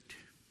Spirit?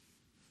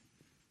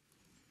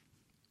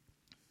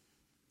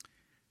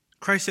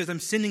 Christ says, I'm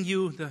sending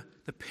you the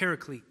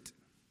Paraclete.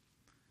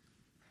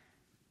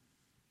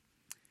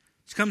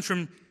 This comes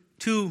from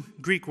 2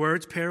 Greek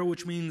words, para,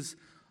 which means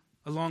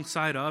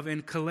alongside of,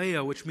 and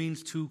kaleo, which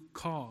means to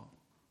call.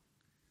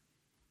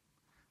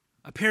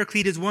 A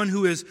paraclete is one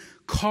who is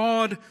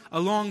called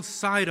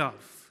alongside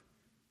of.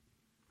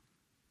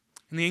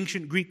 In the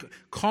ancient Greek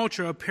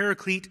culture, a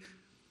paraclete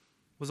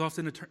was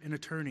often an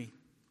attorney,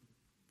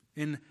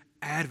 an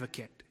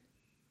advocate,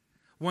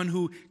 one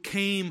who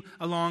came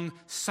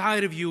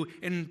alongside of you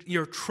in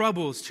your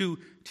troubles to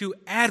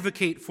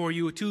advocate for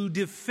you, to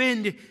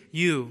defend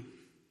you.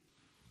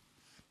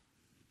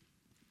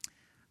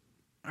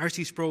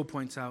 R.C. Sproul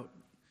points out,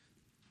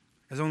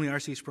 as only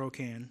R.C. Sproul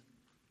can,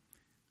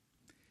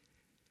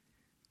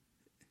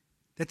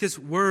 that this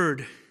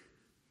word,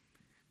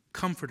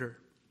 comforter,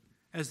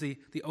 as the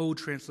old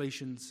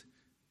translations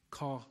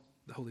call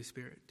the Holy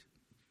Spirit.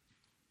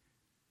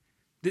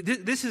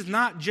 This is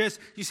not just,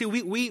 you see,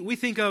 we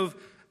think of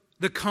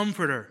the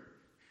comforter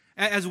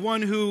as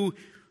one who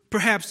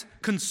perhaps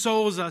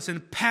consoles us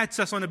and pats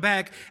us on the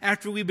back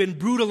after we've been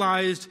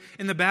brutalized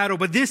in the battle,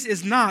 but this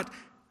is not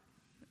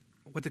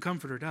what the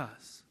comforter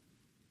does.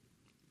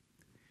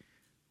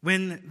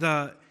 When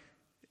the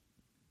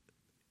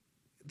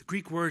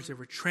Greek words that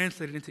were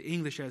translated into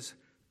English as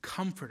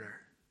comforter,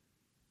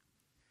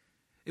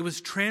 it was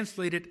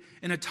translated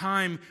in a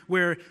time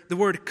where the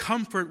word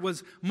comfort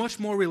was much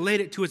more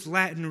related to its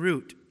Latin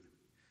root.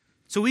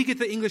 So we get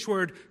the English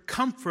word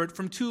comfort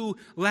from 2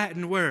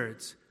 Latin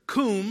words,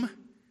 cum,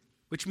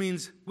 which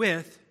means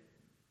with,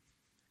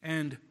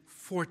 and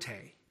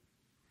forte,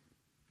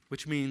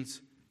 which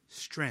means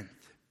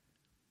strength.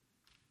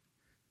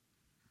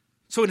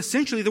 So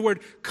essentially, the word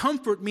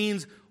comfort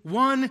means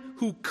one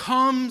who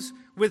comes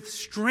with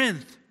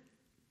strength.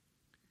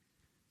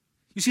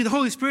 You see, the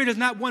Holy Spirit is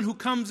not one who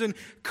comes and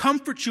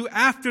comforts you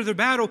after the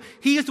battle.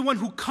 He is the one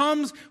who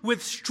comes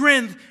with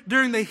strength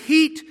during the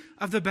heat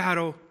of the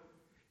battle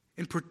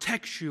and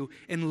protects you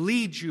and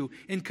leads you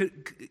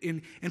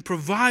and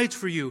provides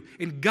for you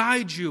and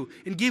guides you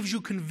and gives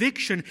you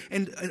conviction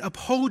and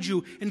upholds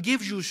you and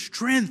gives you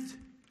strength.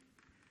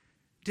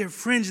 Dear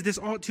friends, this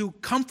ought to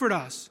comfort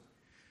us.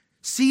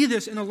 See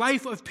this in the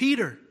life of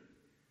Peter.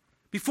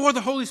 Before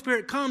the Holy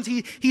Spirit comes,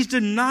 he's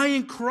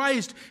denying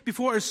Christ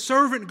before a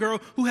servant girl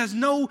who has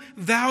no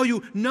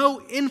value,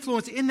 no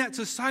influence in that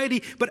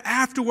society. But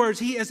afterwards,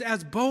 he is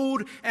as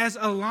bold as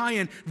a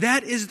lion.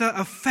 That is the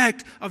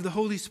effect of the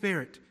Holy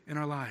Spirit in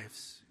our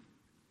lives.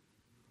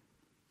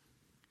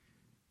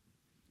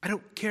 I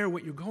don't care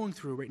what you're going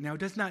through right now. It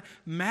does not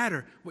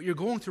matter what you're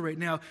going through right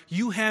now.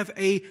 You have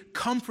a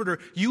comforter.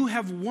 You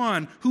have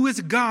one who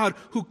is God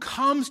who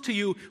comes to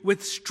you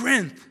with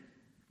strength.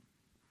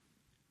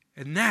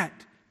 And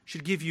that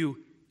should give you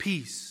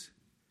peace.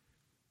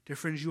 Dear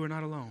friends, you are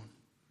not alone.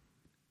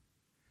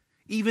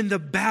 Even the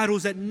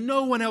battles that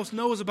no one else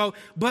knows about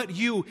but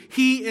you,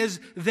 He is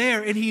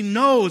there and He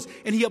knows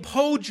and He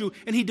upholds you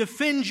and He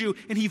defends you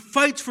and He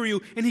fights for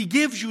you and He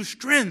gives you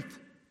strength.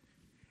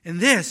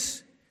 And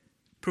this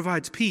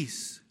provides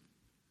peace.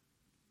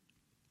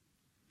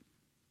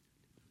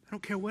 I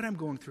don't care what I'm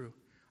going through.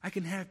 I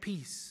can have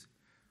peace.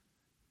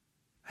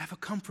 I have a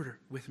comforter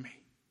with me.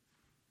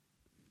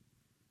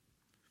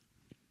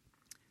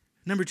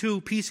 Number 2,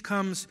 peace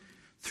comes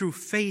through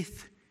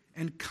faith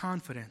and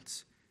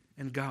confidence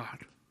in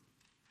God.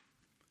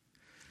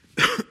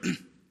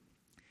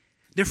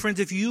 Dear friends,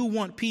 if you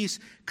want peace,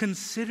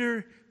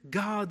 consider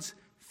God's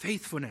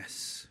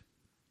faithfulness.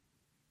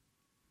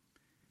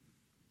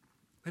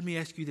 Let me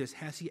ask you this.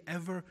 Has He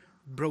ever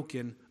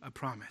broken a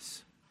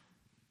promise?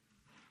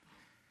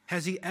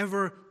 Has He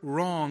ever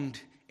wronged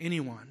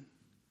anyone?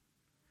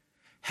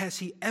 Has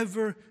He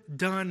ever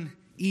done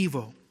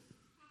evil?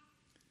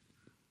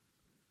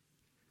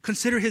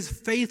 Consider His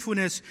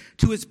faithfulness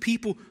to His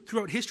people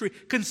throughout history.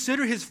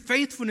 Consider His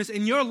faithfulness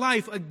in your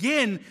life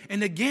again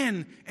and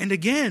again and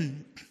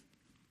again.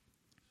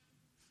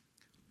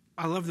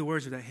 I love the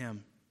words of that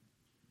hymn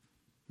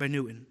by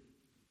Newton.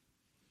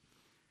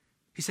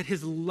 He said,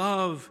 His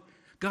love,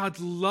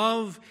 God's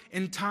love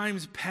in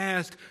times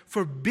past,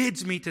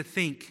 forbids me to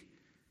think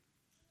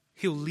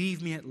He'll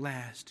leave me at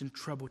last in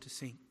trouble to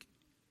sink.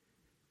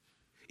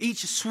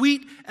 Each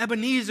sweet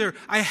Ebenezer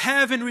I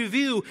have in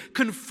review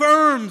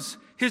confirms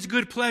His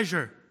good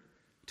pleasure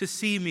to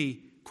see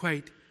me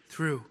quite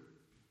through.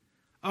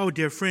 Oh,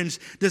 dear friends,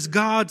 does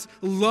God's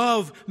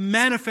love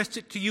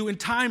manifested to you in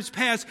times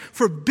past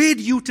forbid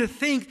you to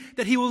think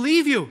that He will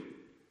leave you?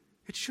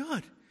 It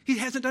should. He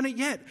hasn't done it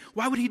yet.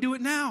 Why would He do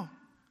it now?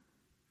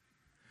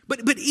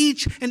 But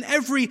each and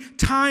every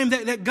time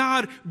that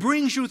God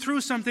brings you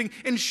through something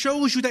and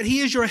shows you that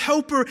He is your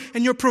helper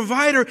and your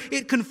provider,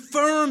 it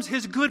confirms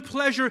His good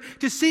pleasure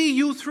to see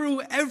you through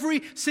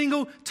every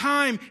single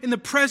time in the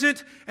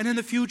present and in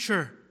the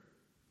future.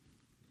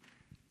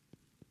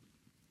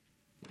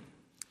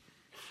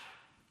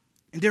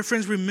 And dear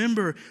friends,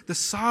 remember the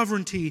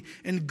sovereignty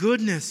and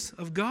goodness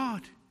of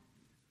God.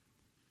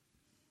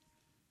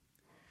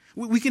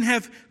 We can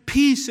have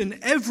peace in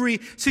every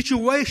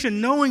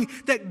situation, knowing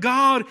that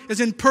God is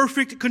in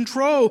perfect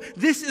control.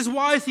 This is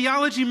why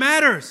theology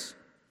matters.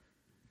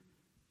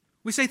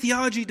 We say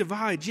theology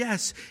divides.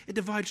 Yes, it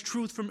divides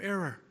truth from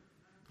error.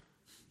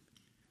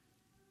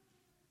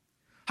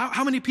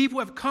 How many people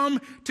have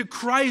come to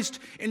Christ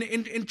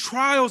in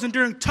trials and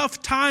during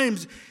tough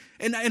times?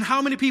 And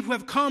how many people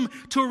have come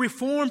to a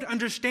reformed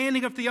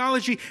understanding of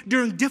theology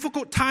during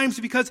difficult times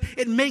because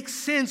it makes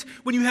sense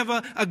when you have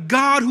a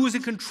God who is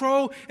in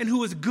control and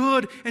who is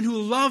good and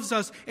who loves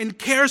us and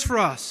cares for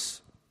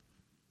us.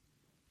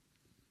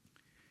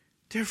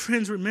 Dear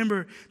friends,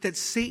 remember that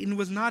Satan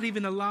was not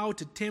even allowed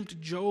to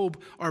tempt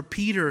Job or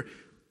Peter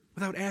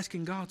without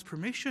asking God's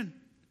permission.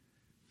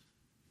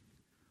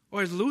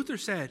 Or as Luther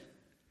said,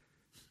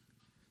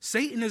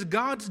 Satan is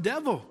God's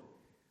devil.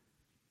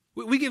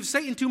 We give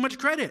Satan too much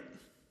credit.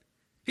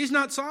 He's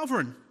not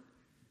sovereign.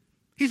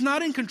 He's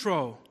not in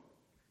control.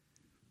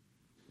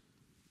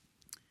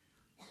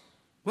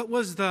 What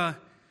was the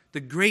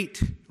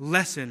great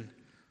lesson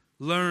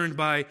learned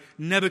by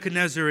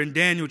Nebuchadnezzar in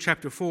Daniel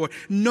chapter 4?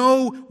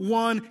 No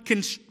one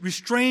can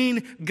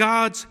restrain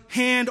God's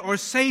hand or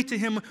say to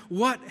him,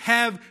 "What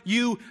have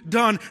you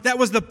done?" That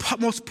was the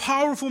most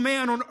powerful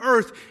man on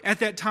earth at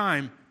that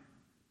time.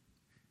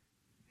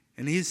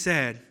 And he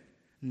said,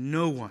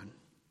 no one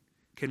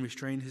can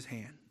restrain his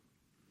hand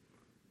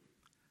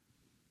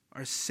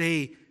or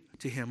say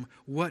to him,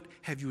 "What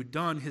have you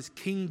done?" His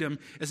kingdom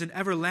is an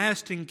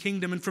everlasting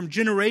kingdom, and from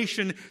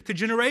generation to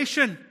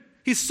generation,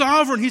 He's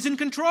sovereign, He's in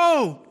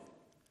control.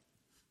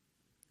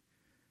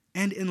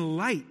 And in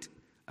light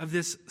of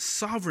this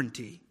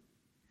sovereignty,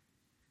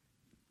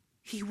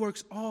 He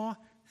works all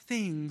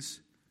things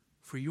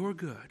for your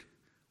good.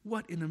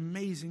 What an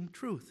amazing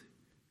truth.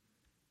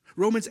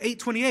 Romans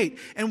 8:28.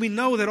 And we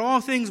know that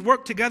all things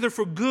work together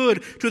for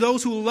good to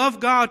those who love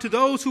God, to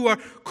those who are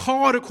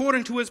called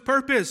according to his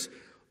purpose.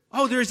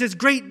 Oh, there's this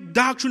great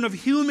doctrine of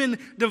human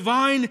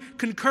divine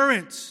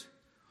concurrence.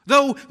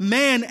 Though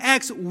man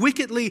acts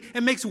wickedly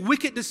and makes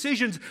wicked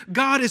decisions,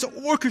 God is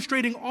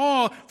orchestrating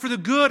all for the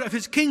good of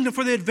his kingdom,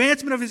 for the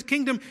advancement of his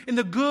kingdom and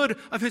the good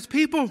of his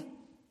people.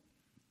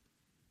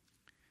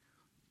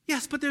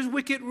 Yes, but there's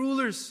wicked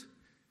rulers,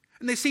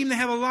 and they seem to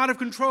have a lot of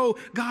control.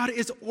 God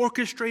is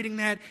orchestrating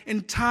that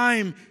in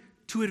time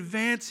to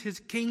advance his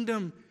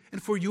kingdom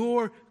and for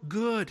your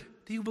good.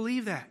 Do you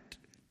believe that?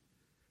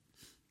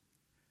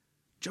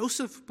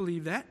 Joseph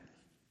believed that.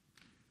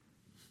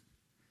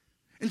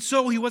 And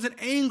so he wasn't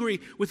angry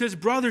with his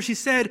brothers. He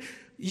said,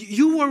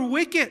 you were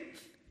wicked.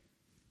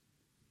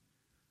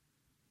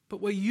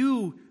 But what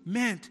you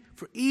meant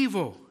for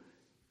evil,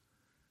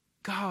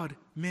 God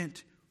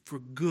meant for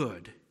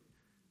good,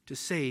 to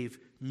save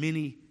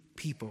many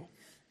people.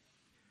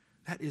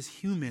 That is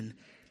human,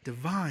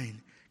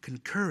 divine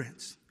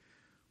concurrence.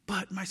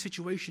 But my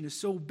situation is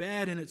so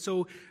bad and it's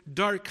so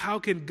dark. How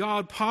can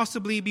God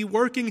possibly be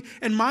working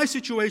in my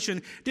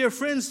situation? Dear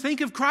friends, think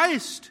of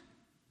Christ.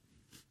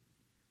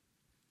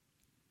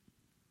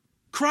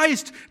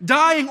 Christ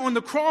dying on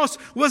the cross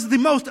was the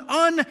most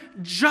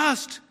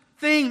unjust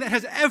thing that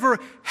has ever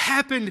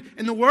happened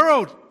in the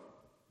world.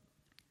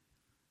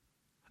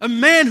 A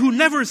man who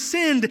never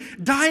sinned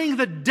dying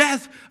the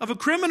death of a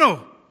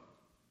criminal.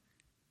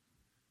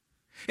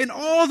 And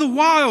all the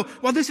while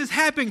this is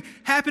happening,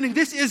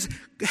 this is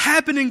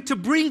happening to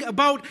bring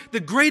about the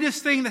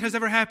greatest thing that has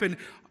ever happened,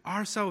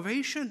 our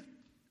salvation.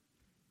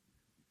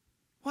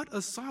 What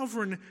a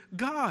sovereign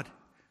God.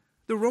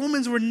 The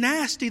Romans were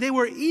nasty. They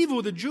were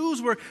evil. The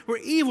Jews were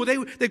evil.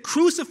 They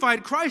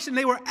crucified Christ and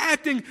they were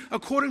acting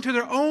according to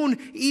their own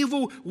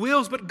evil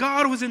wills. But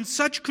God was in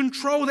such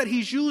control that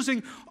he's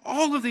using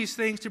all of these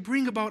things to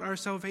bring about our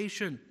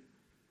salvation.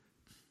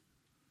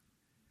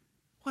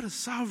 What a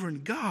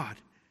sovereign God.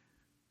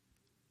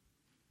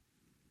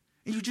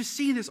 And you just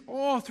see this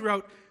all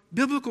throughout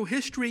biblical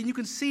history, and you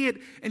can see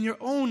it in your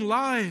own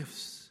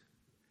lives.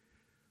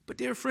 But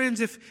dear friends,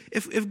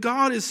 if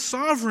God is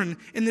sovereign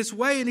in this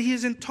way, and he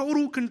is in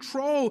total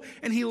control,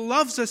 and he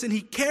loves us, and he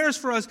cares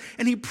for us,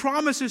 and he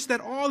promises that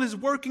all is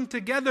working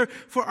together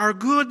for our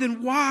good,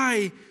 then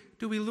why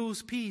do we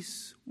lose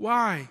peace?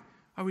 Why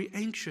are we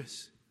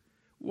anxious?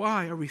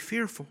 Why are we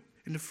fearful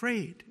and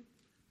afraid?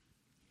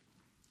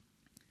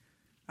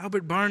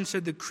 Albert Barnes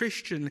said the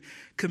Christian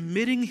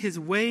committing his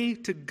way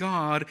to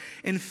God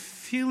and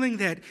feeling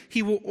that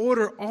he will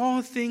order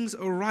all things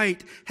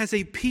aright has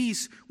a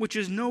peace which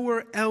is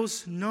nowhere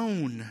else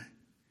known.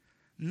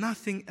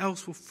 Nothing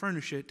else will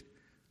furnish it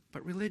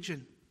but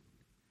religion.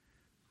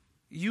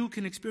 You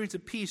can experience a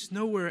peace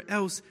nowhere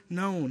else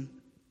known.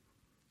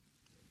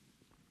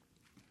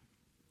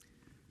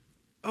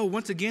 Oh,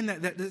 once again,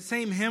 that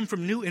same hymn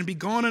from Newton, "Be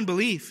gone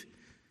unbelief."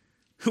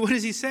 What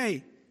does he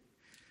say?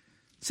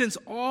 Since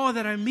all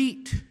that I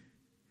meet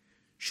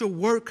shall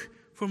work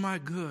for my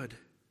good,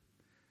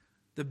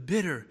 the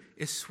bitter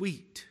is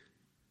sweet,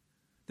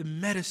 the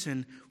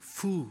medicine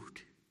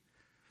food.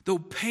 Though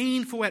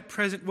painful at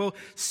present, will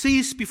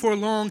cease before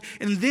long,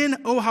 and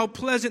then, oh, how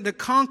pleasant the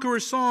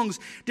conqueror's songs.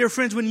 Dear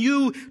friends, when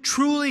you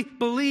truly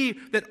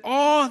believe that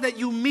all that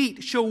you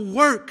meet shall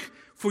work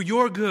for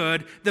your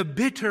good, the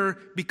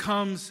bitter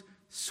becomes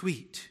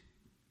sweet.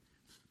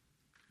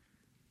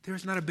 There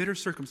is not a bitter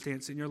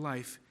circumstance in your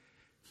life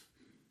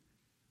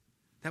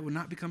that will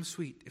not become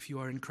sweet if you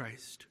are in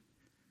Christ.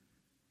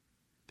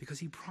 Because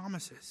he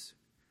promises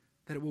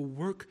that it will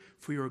work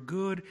for your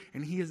good,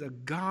 and he is a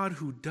God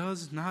who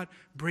does not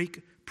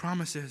break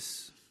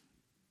promises.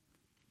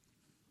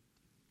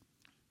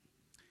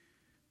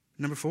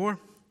 Number 4,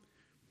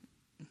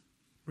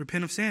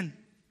 repent of sin.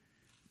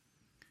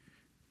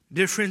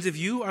 Dear friends, if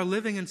you are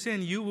living in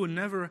sin, you will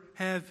never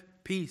have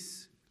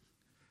peace.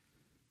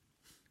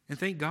 And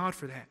thank God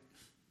for that.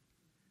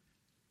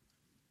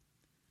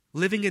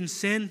 Living in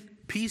sin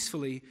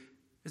peacefully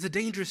is a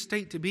dangerous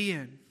state to be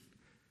in.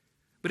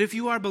 But if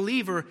you are a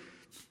believer,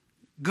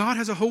 God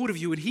has a hold of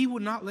you and he will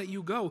not let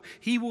you go.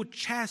 He will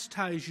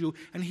chastise you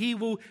and he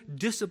will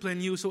discipline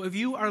you. So if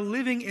you are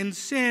living in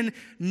sin,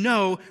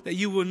 know that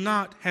you will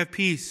not have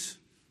peace.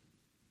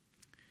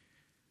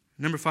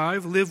 Number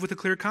 5, live with a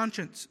clear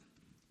conscience.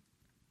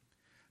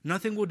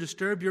 Nothing will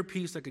disturb your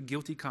peace like a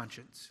guilty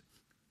conscience.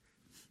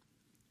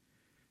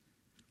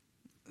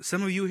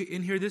 Some of you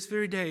in here this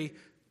very day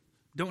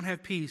don't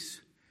have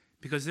peace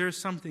because there is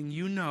something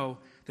you know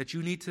that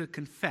you need to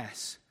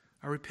confess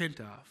or repent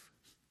of.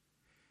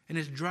 And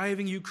it's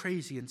driving you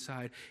crazy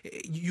inside.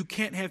 You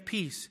can't have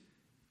peace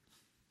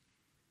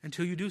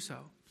until you do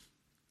so.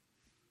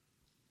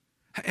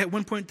 At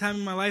one point in time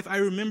in my life, I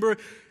remember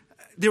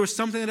there was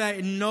something that I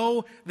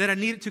know that I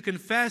needed to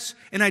confess,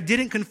 and I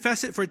didn't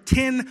confess it for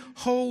 10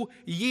 whole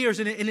years,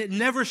 and it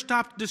never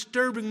stopped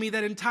disturbing me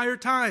that entire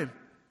time.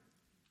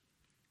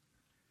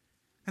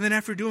 And then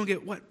after doing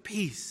it, what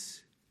peace.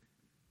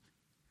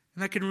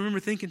 And I can remember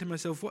thinking to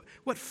myself,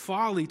 what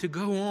folly to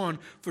go on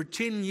for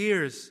 10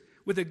 years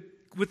with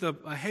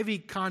a heavy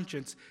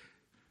conscience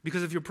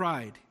because of your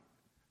pride,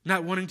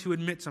 not wanting to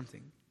admit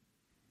something.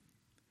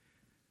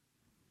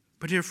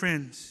 But dear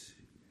friends,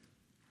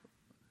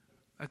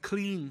 a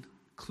clean,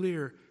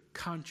 clear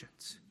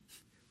conscience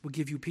will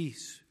give you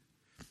peace.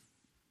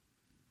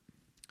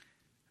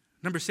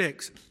 Number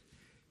 6,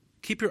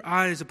 keep your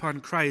eyes upon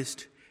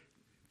Christ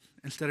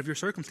instead of your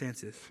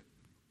circumstances.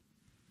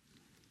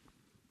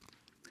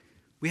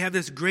 We have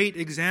this great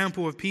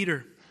example of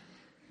Peter.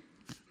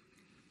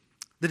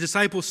 The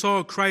disciples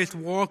saw Christ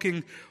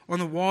walking on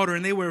the water,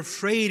 and they were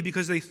afraid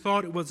because they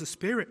thought it was a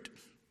spirit.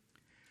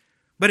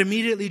 But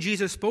immediately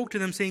Jesus spoke to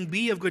them, saying,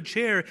 "Be of good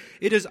cheer,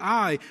 it is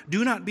I,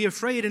 do not be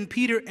afraid." And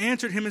Peter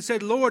answered him and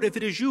said, "Lord, if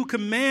it is you,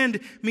 command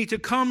me to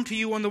come to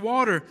you on the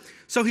water."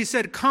 So he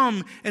said,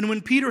 "Come." And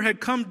when Peter had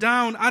come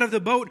down out of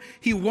the boat,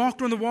 he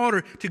walked on the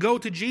water to go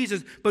to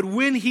Jesus. But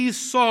when he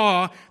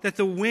saw that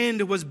the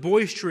wind was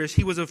boisterous,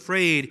 he was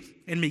afraid,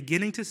 and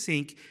beginning to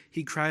sink,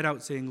 he cried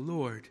out, saying,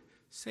 "Lord,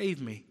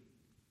 save me."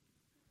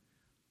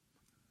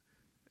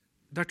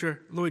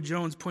 Dr. Lloyd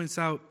Jones points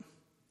out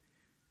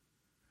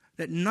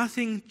that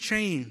nothing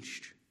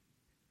changed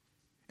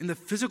in the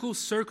physical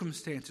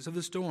circumstances of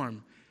the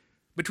storm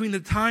between the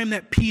time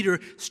that Peter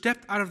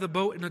stepped out of the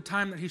boat and the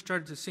time that he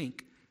started to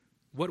sink.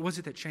 What was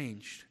it that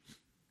changed?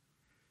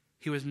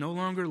 He was no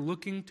longer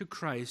looking to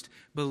Christ,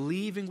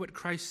 believing what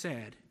Christ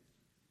said,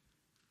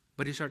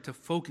 but he started to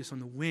focus on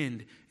the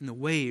wind and the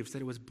waves,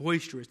 that it was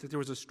boisterous, that there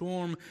was a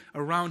storm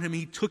around him.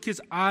 He took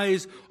his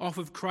eyes off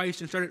of Christ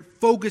and started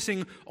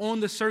focusing on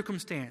the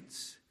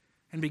circumstance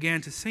and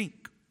began to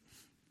sink.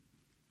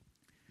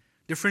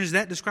 Dear friends,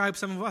 that describes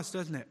some of us,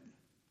 doesn't it?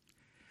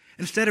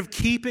 Instead of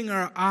keeping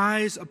our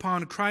eyes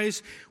upon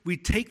Christ, we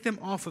take them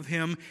off of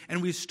him and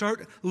we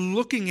start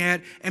looking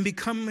at and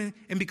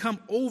become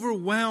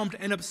overwhelmed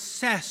and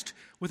obsessed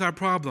with our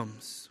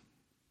problems,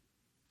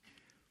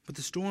 with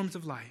the storms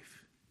of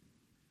life.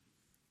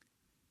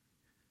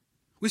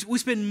 We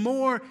spend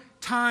more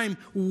time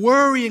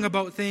worrying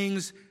about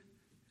things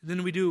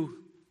than we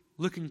do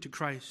looking to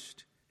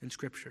Christ in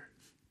Scripture.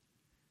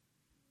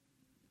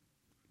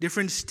 Dear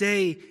friends,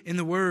 stay in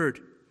the Word.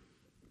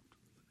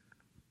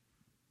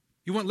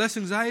 You want less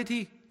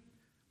anxiety?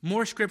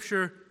 More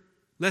Scripture,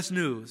 less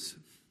news.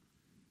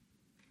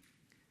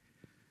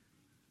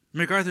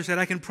 MacArthur said,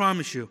 "I can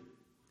promise you,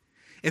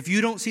 if you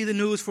don't see the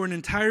news for an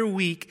entire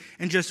week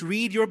and just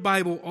read your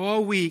Bible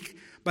all week,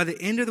 by the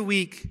end of the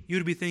week,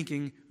 you'd be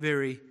thinking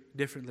very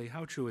differently."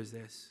 How true is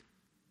this?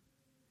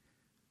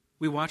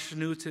 We watch the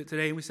news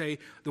today and we say,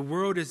 the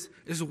world is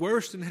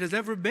worse than it has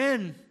ever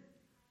been.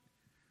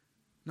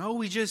 No,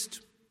 we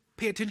just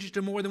pay attention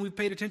to more than we've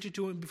paid attention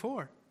to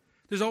before.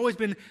 There's always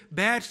been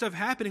bad stuff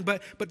happening,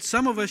 but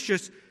some of us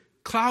just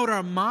cloud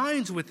our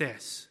minds with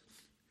this.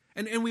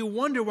 And we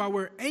wonder why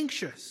we're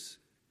anxious.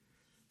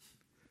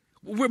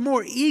 We're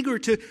more eager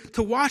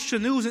to watch the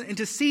news and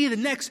to see the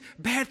next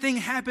bad thing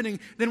happening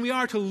than we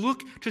are to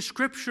look to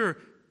Scripture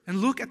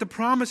and look at the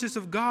promises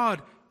of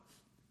God.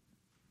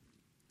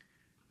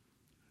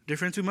 Dear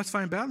friends, we must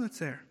find balance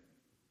there.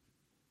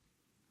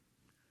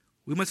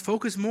 We must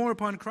focus more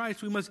upon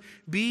Christ. We must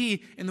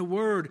be in the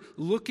Word,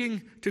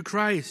 looking to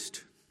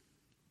Christ,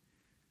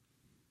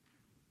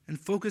 and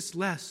focus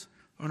less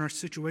on our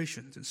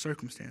situations and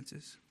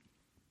circumstances.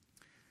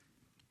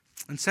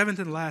 And seventh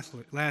and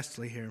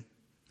lastly here,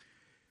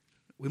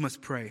 we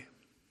must pray.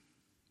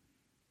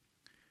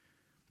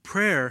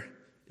 Prayer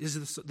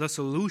is the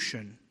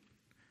solution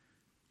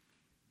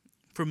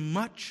for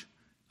much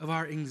of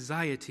our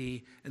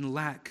anxiety and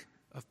lack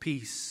of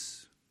peace.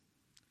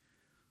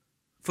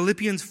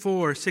 Philippians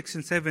 4, 6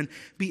 and 7,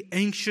 "Be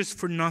anxious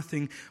for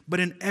nothing, but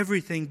in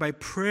everything by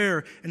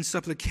prayer and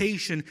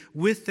supplication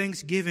with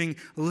thanksgiving,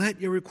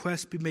 let your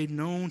requests be made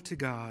known to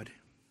God.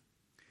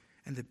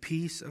 And the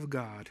peace of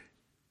God,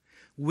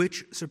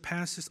 which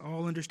surpasses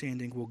all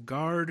understanding, will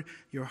guard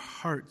your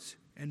hearts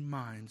and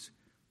minds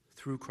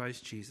through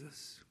Christ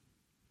Jesus."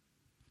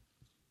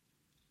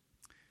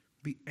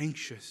 Be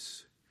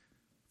anxious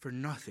for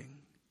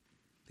nothing,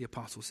 the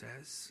apostle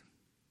says.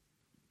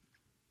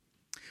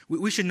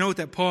 We should note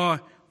that Paul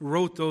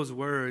wrote those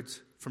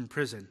words from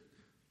prison.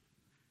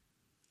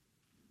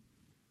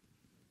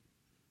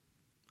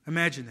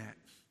 Imagine that.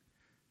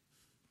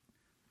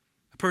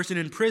 A person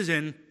in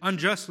prison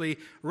unjustly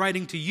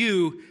writing to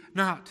you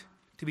not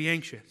to be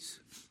anxious.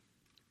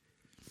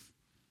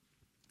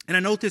 And I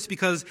note this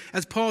because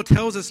as Paul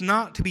tells us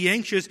not to be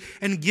anxious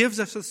and gives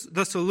us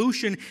the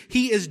solution,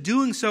 he is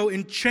doing so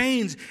in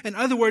chains. In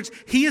other words,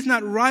 he is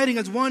not writing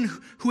as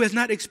one who has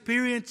not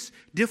experienced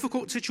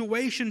difficult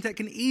situations that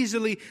can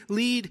easily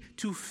lead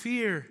to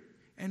fear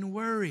and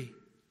worry.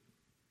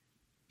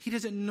 He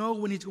doesn't know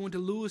when he's going to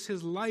lose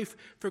his life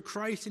for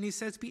Christ, and he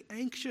says, be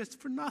anxious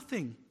for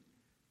nothing.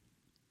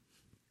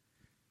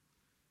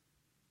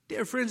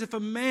 Dear friends, if a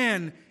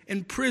man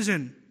in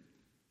prison,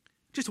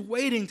 just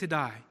waiting to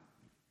die,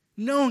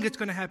 knowing it's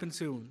going to happen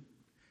soon,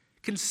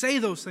 can say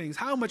those things,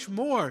 how much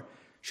more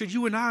should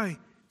you and I?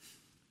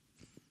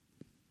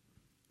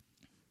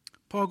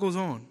 Paul goes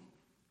on.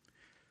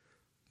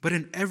 But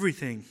in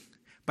everything,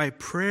 by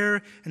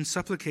prayer and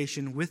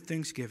supplication with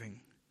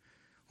thanksgiving,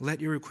 let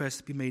your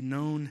requests be made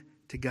known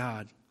to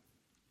God.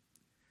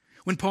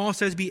 When Paul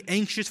says be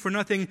anxious for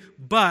nothing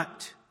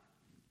but,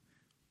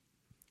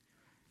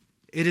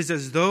 it is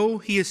as though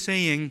he is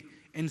saying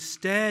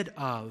instead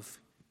of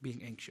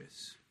being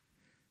anxious.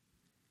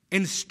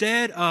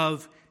 Instead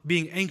of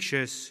being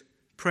anxious,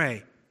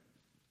 pray.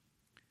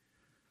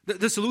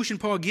 The solution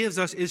Paul gives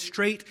us is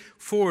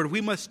straightforward.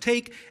 We must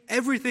take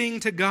everything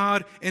to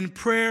God in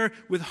prayer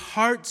with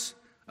hearts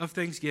of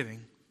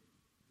thanksgiving.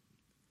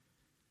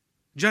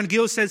 John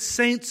Gill says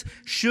saints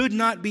should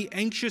not be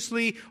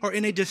anxiously or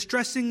in a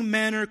distressing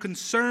manner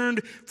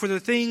concerned for the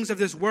things of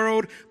this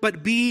world,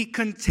 but be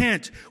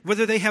content,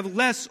 whether they have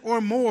less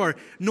or more,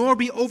 nor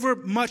be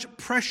overmuch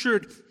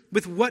pressured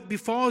with what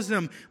befalls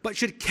them, but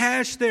should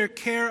cast their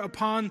care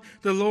upon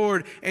the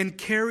Lord and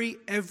carry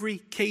every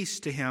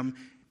case to Him.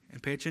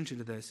 And pay attention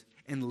to this,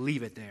 and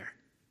leave it there.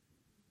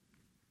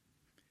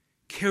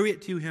 Carry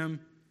it to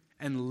Him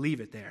and leave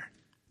it there.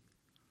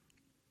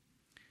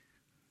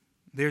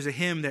 There's a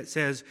hymn that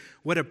says,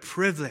 what a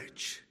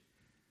privilege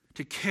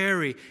to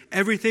carry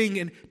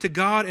everything to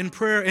God in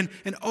prayer.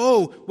 And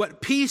oh,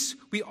 what peace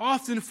we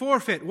often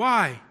forfeit.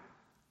 Why?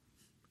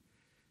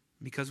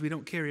 Because we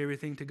don't carry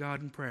everything to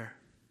God in prayer.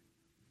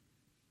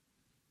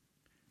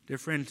 Dear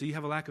friends, do you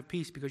have a lack of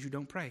peace because you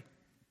don't pray?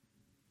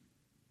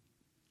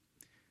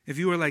 If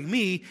you are like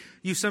me,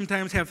 you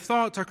sometimes have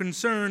thoughts or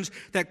concerns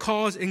that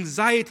cause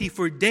anxiety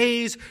for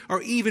days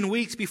or even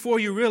weeks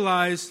before you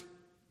realize,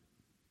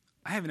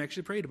 I haven't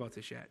actually prayed about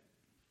this yet.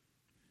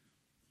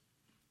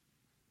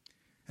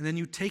 And then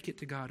you take it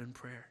to God in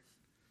prayer.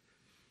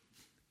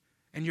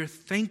 And you're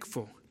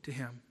thankful to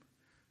Him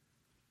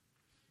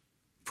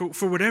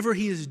for whatever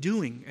He is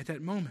doing at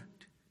that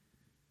moment.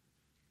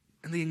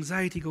 And the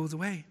anxiety goes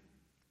away.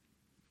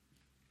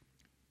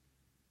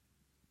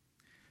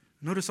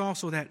 Notice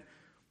also that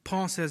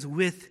Paul says,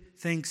 with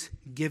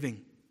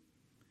thanksgiving.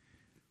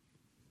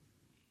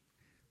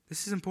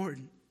 This is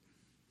important.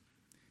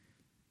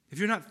 If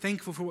you're not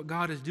thankful for what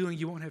God is doing,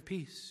 you won't have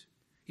peace,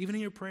 even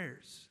in your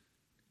prayers.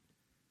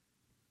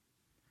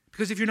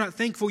 Because if you're not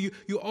thankful,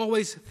 you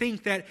always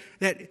think that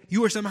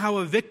you are somehow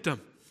a victim.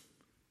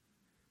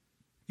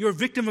 You're a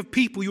victim of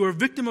people. You are a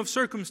victim of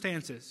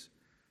circumstances.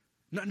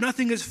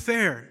 Nothing is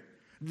fair.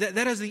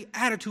 That is the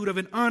attitude of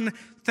an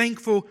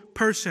unthankful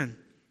person.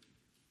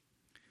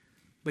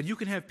 But you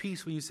can have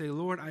peace when you say,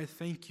 Lord, I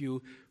thank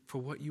you for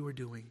what you are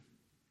doing.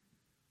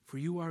 For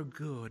you are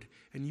good,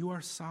 and you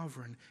are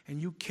sovereign,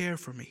 and you care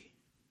for me.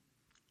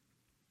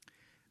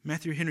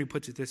 Matthew Henry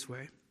puts it this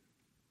way.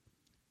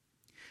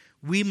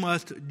 We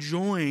must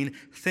join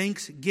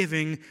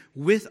thanksgiving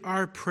with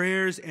our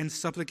prayers and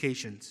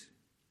supplications.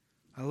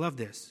 I love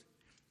this.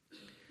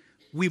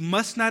 We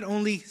must not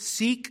only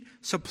seek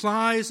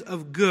supplies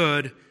of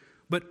good,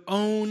 but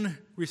own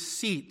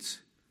receipts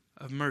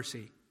of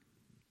mercy.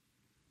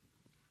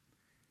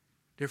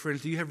 Dear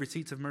friends, do you have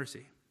receipts of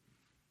mercy?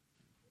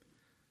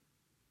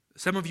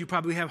 Some of you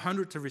probably have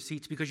hundreds of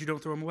receipts because you don't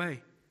throw them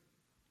away.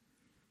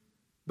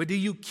 But do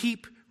you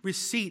keep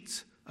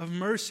receipts of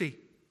mercy?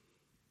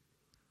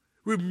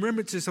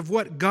 Remembrances of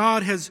what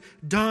God has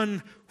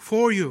done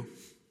for you.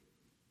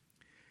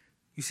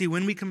 You see,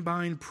 when we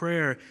combine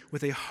prayer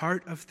with a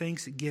heart of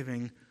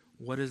thanksgiving,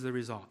 what is the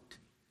result?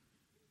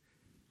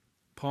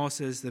 Paul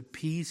says the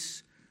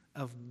peace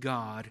of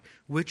God,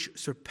 which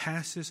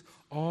surpasses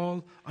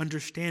all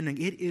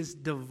understanding. It is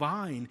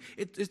divine.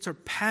 It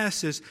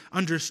surpasses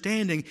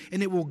understanding,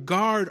 and it will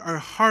guard our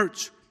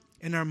hearts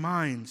and our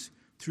minds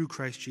through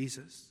Christ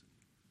Jesus.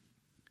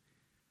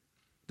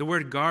 The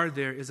word guard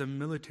there is a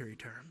military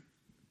term.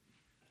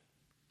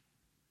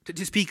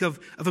 To speak of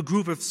a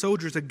group of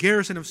soldiers, a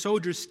garrison of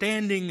soldiers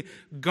standing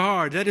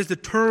guard. That is the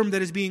term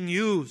that is being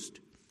used.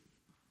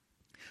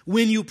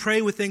 When you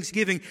pray with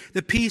thanksgiving,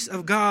 the peace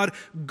of God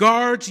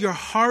guards your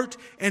heart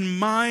and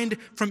mind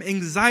from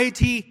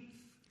anxiety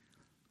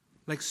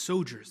like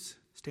soldiers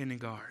standing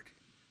guard.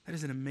 That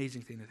is an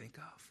amazing thing to think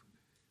of.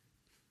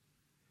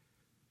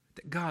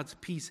 That God's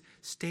peace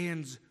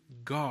stands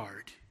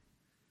guard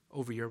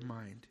over your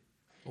mind,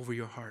 over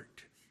your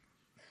heart.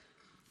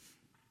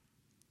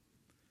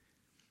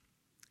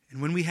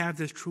 And when we have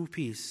this true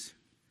peace,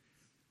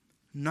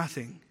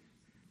 nothing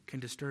can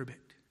disturb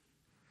it.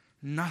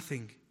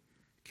 Nothing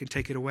can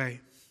take it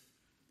away.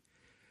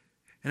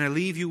 And I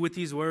leave you with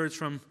these words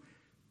from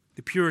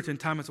the Puritan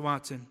Thomas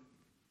Watson.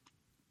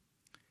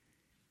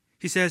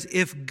 He says,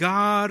 if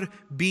God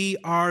be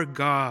our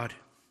God,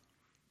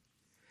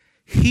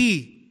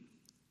 He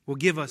will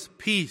give us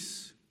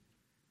peace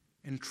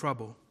in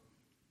trouble.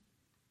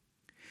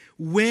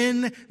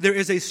 When there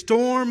is a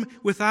storm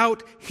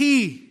without,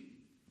 He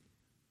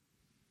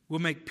will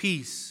make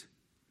peace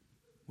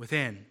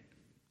within.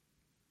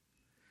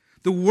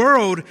 The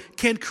world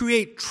can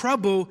create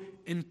trouble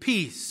and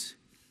peace,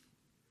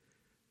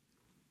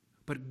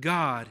 but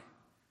God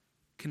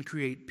can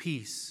create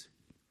peace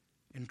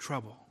and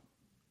trouble.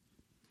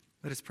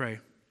 Let us pray.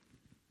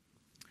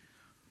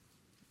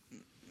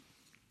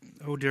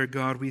 Oh, dear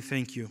God, we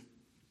thank you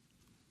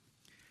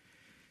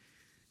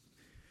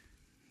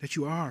that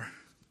you are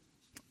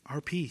our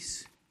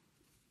peace.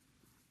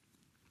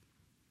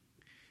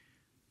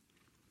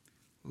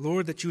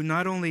 Lord, that you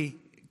not only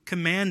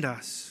command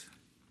us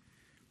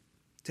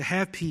to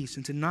have peace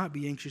and to not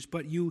be anxious,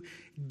 but you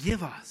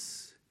give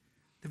us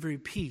the very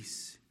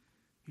peace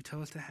you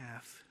tell us to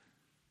have.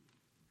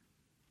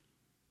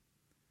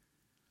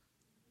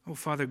 Oh,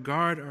 Father,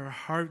 guard our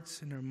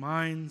hearts and our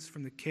minds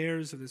from the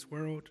cares of this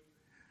world,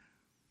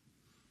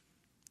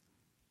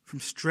 from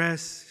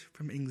stress,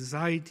 from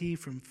anxiety,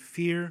 from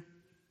fear.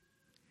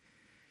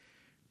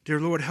 Dear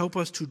Lord, help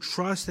us to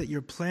trust that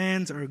your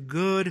plans are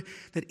good,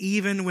 that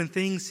even when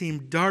things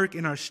seem dark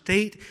in our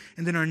state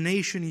and in our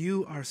nation,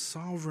 you are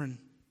sovereign.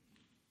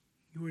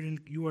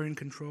 You are in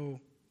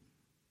control.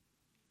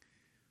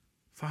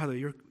 Father,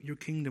 your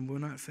kingdom will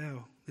not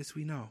fail. This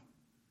we know.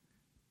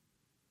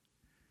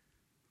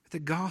 The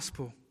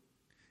gospel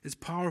is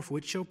powerful.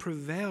 It shall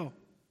prevail.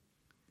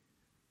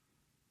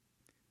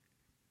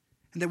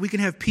 And that we can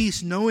have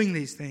peace knowing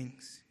these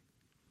things.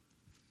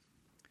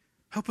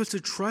 Help us to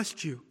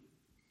trust you.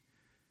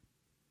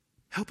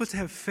 Help us to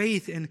have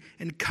faith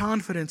and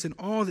confidence in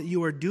all that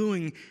you are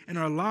doing in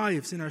our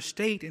lives, in our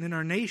state, and in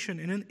our nation,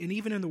 and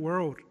even in the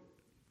world.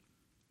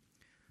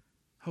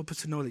 Help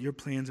us to know that your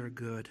plans are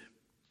good.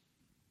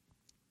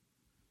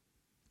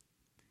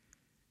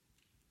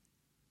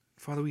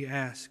 Father, we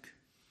ask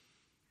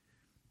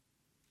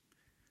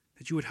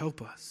that you would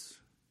help us.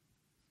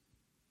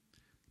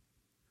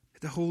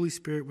 That the Holy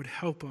Spirit would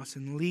help us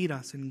and lead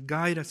us and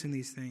guide us in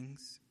these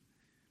things.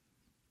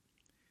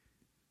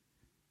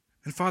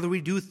 And Father, we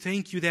do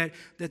thank you that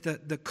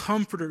the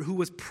Comforter who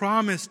was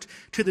promised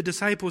to the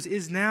disciples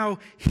is now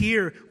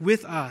here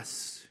with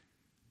us.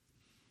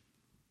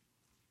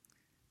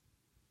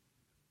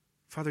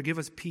 Father, give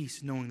us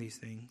peace knowing these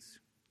things.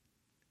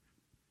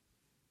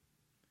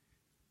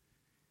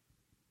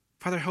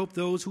 Father, help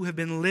those who have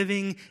been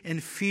living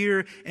in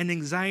fear and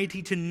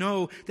anxiety to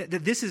know that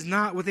this is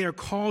not what they are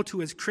called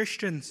to as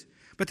Christians,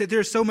 but that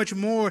there is so much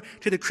more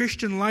to the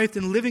Christian life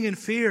than living in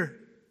fear.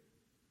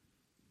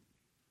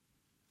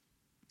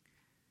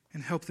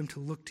 And help them to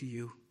look to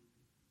you,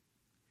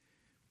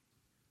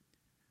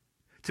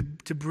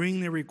 to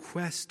bring their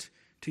request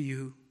to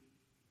you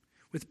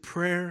with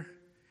prayer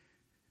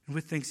and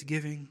with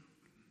thanksgiving.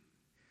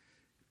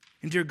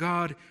 And dear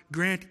God,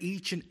 grant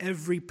each and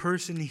every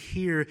person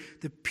here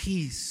the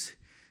peace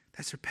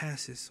that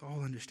surpasses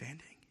all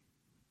understanding.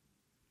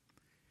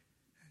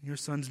 In your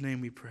Son's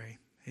name we pray.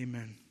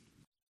 Amen.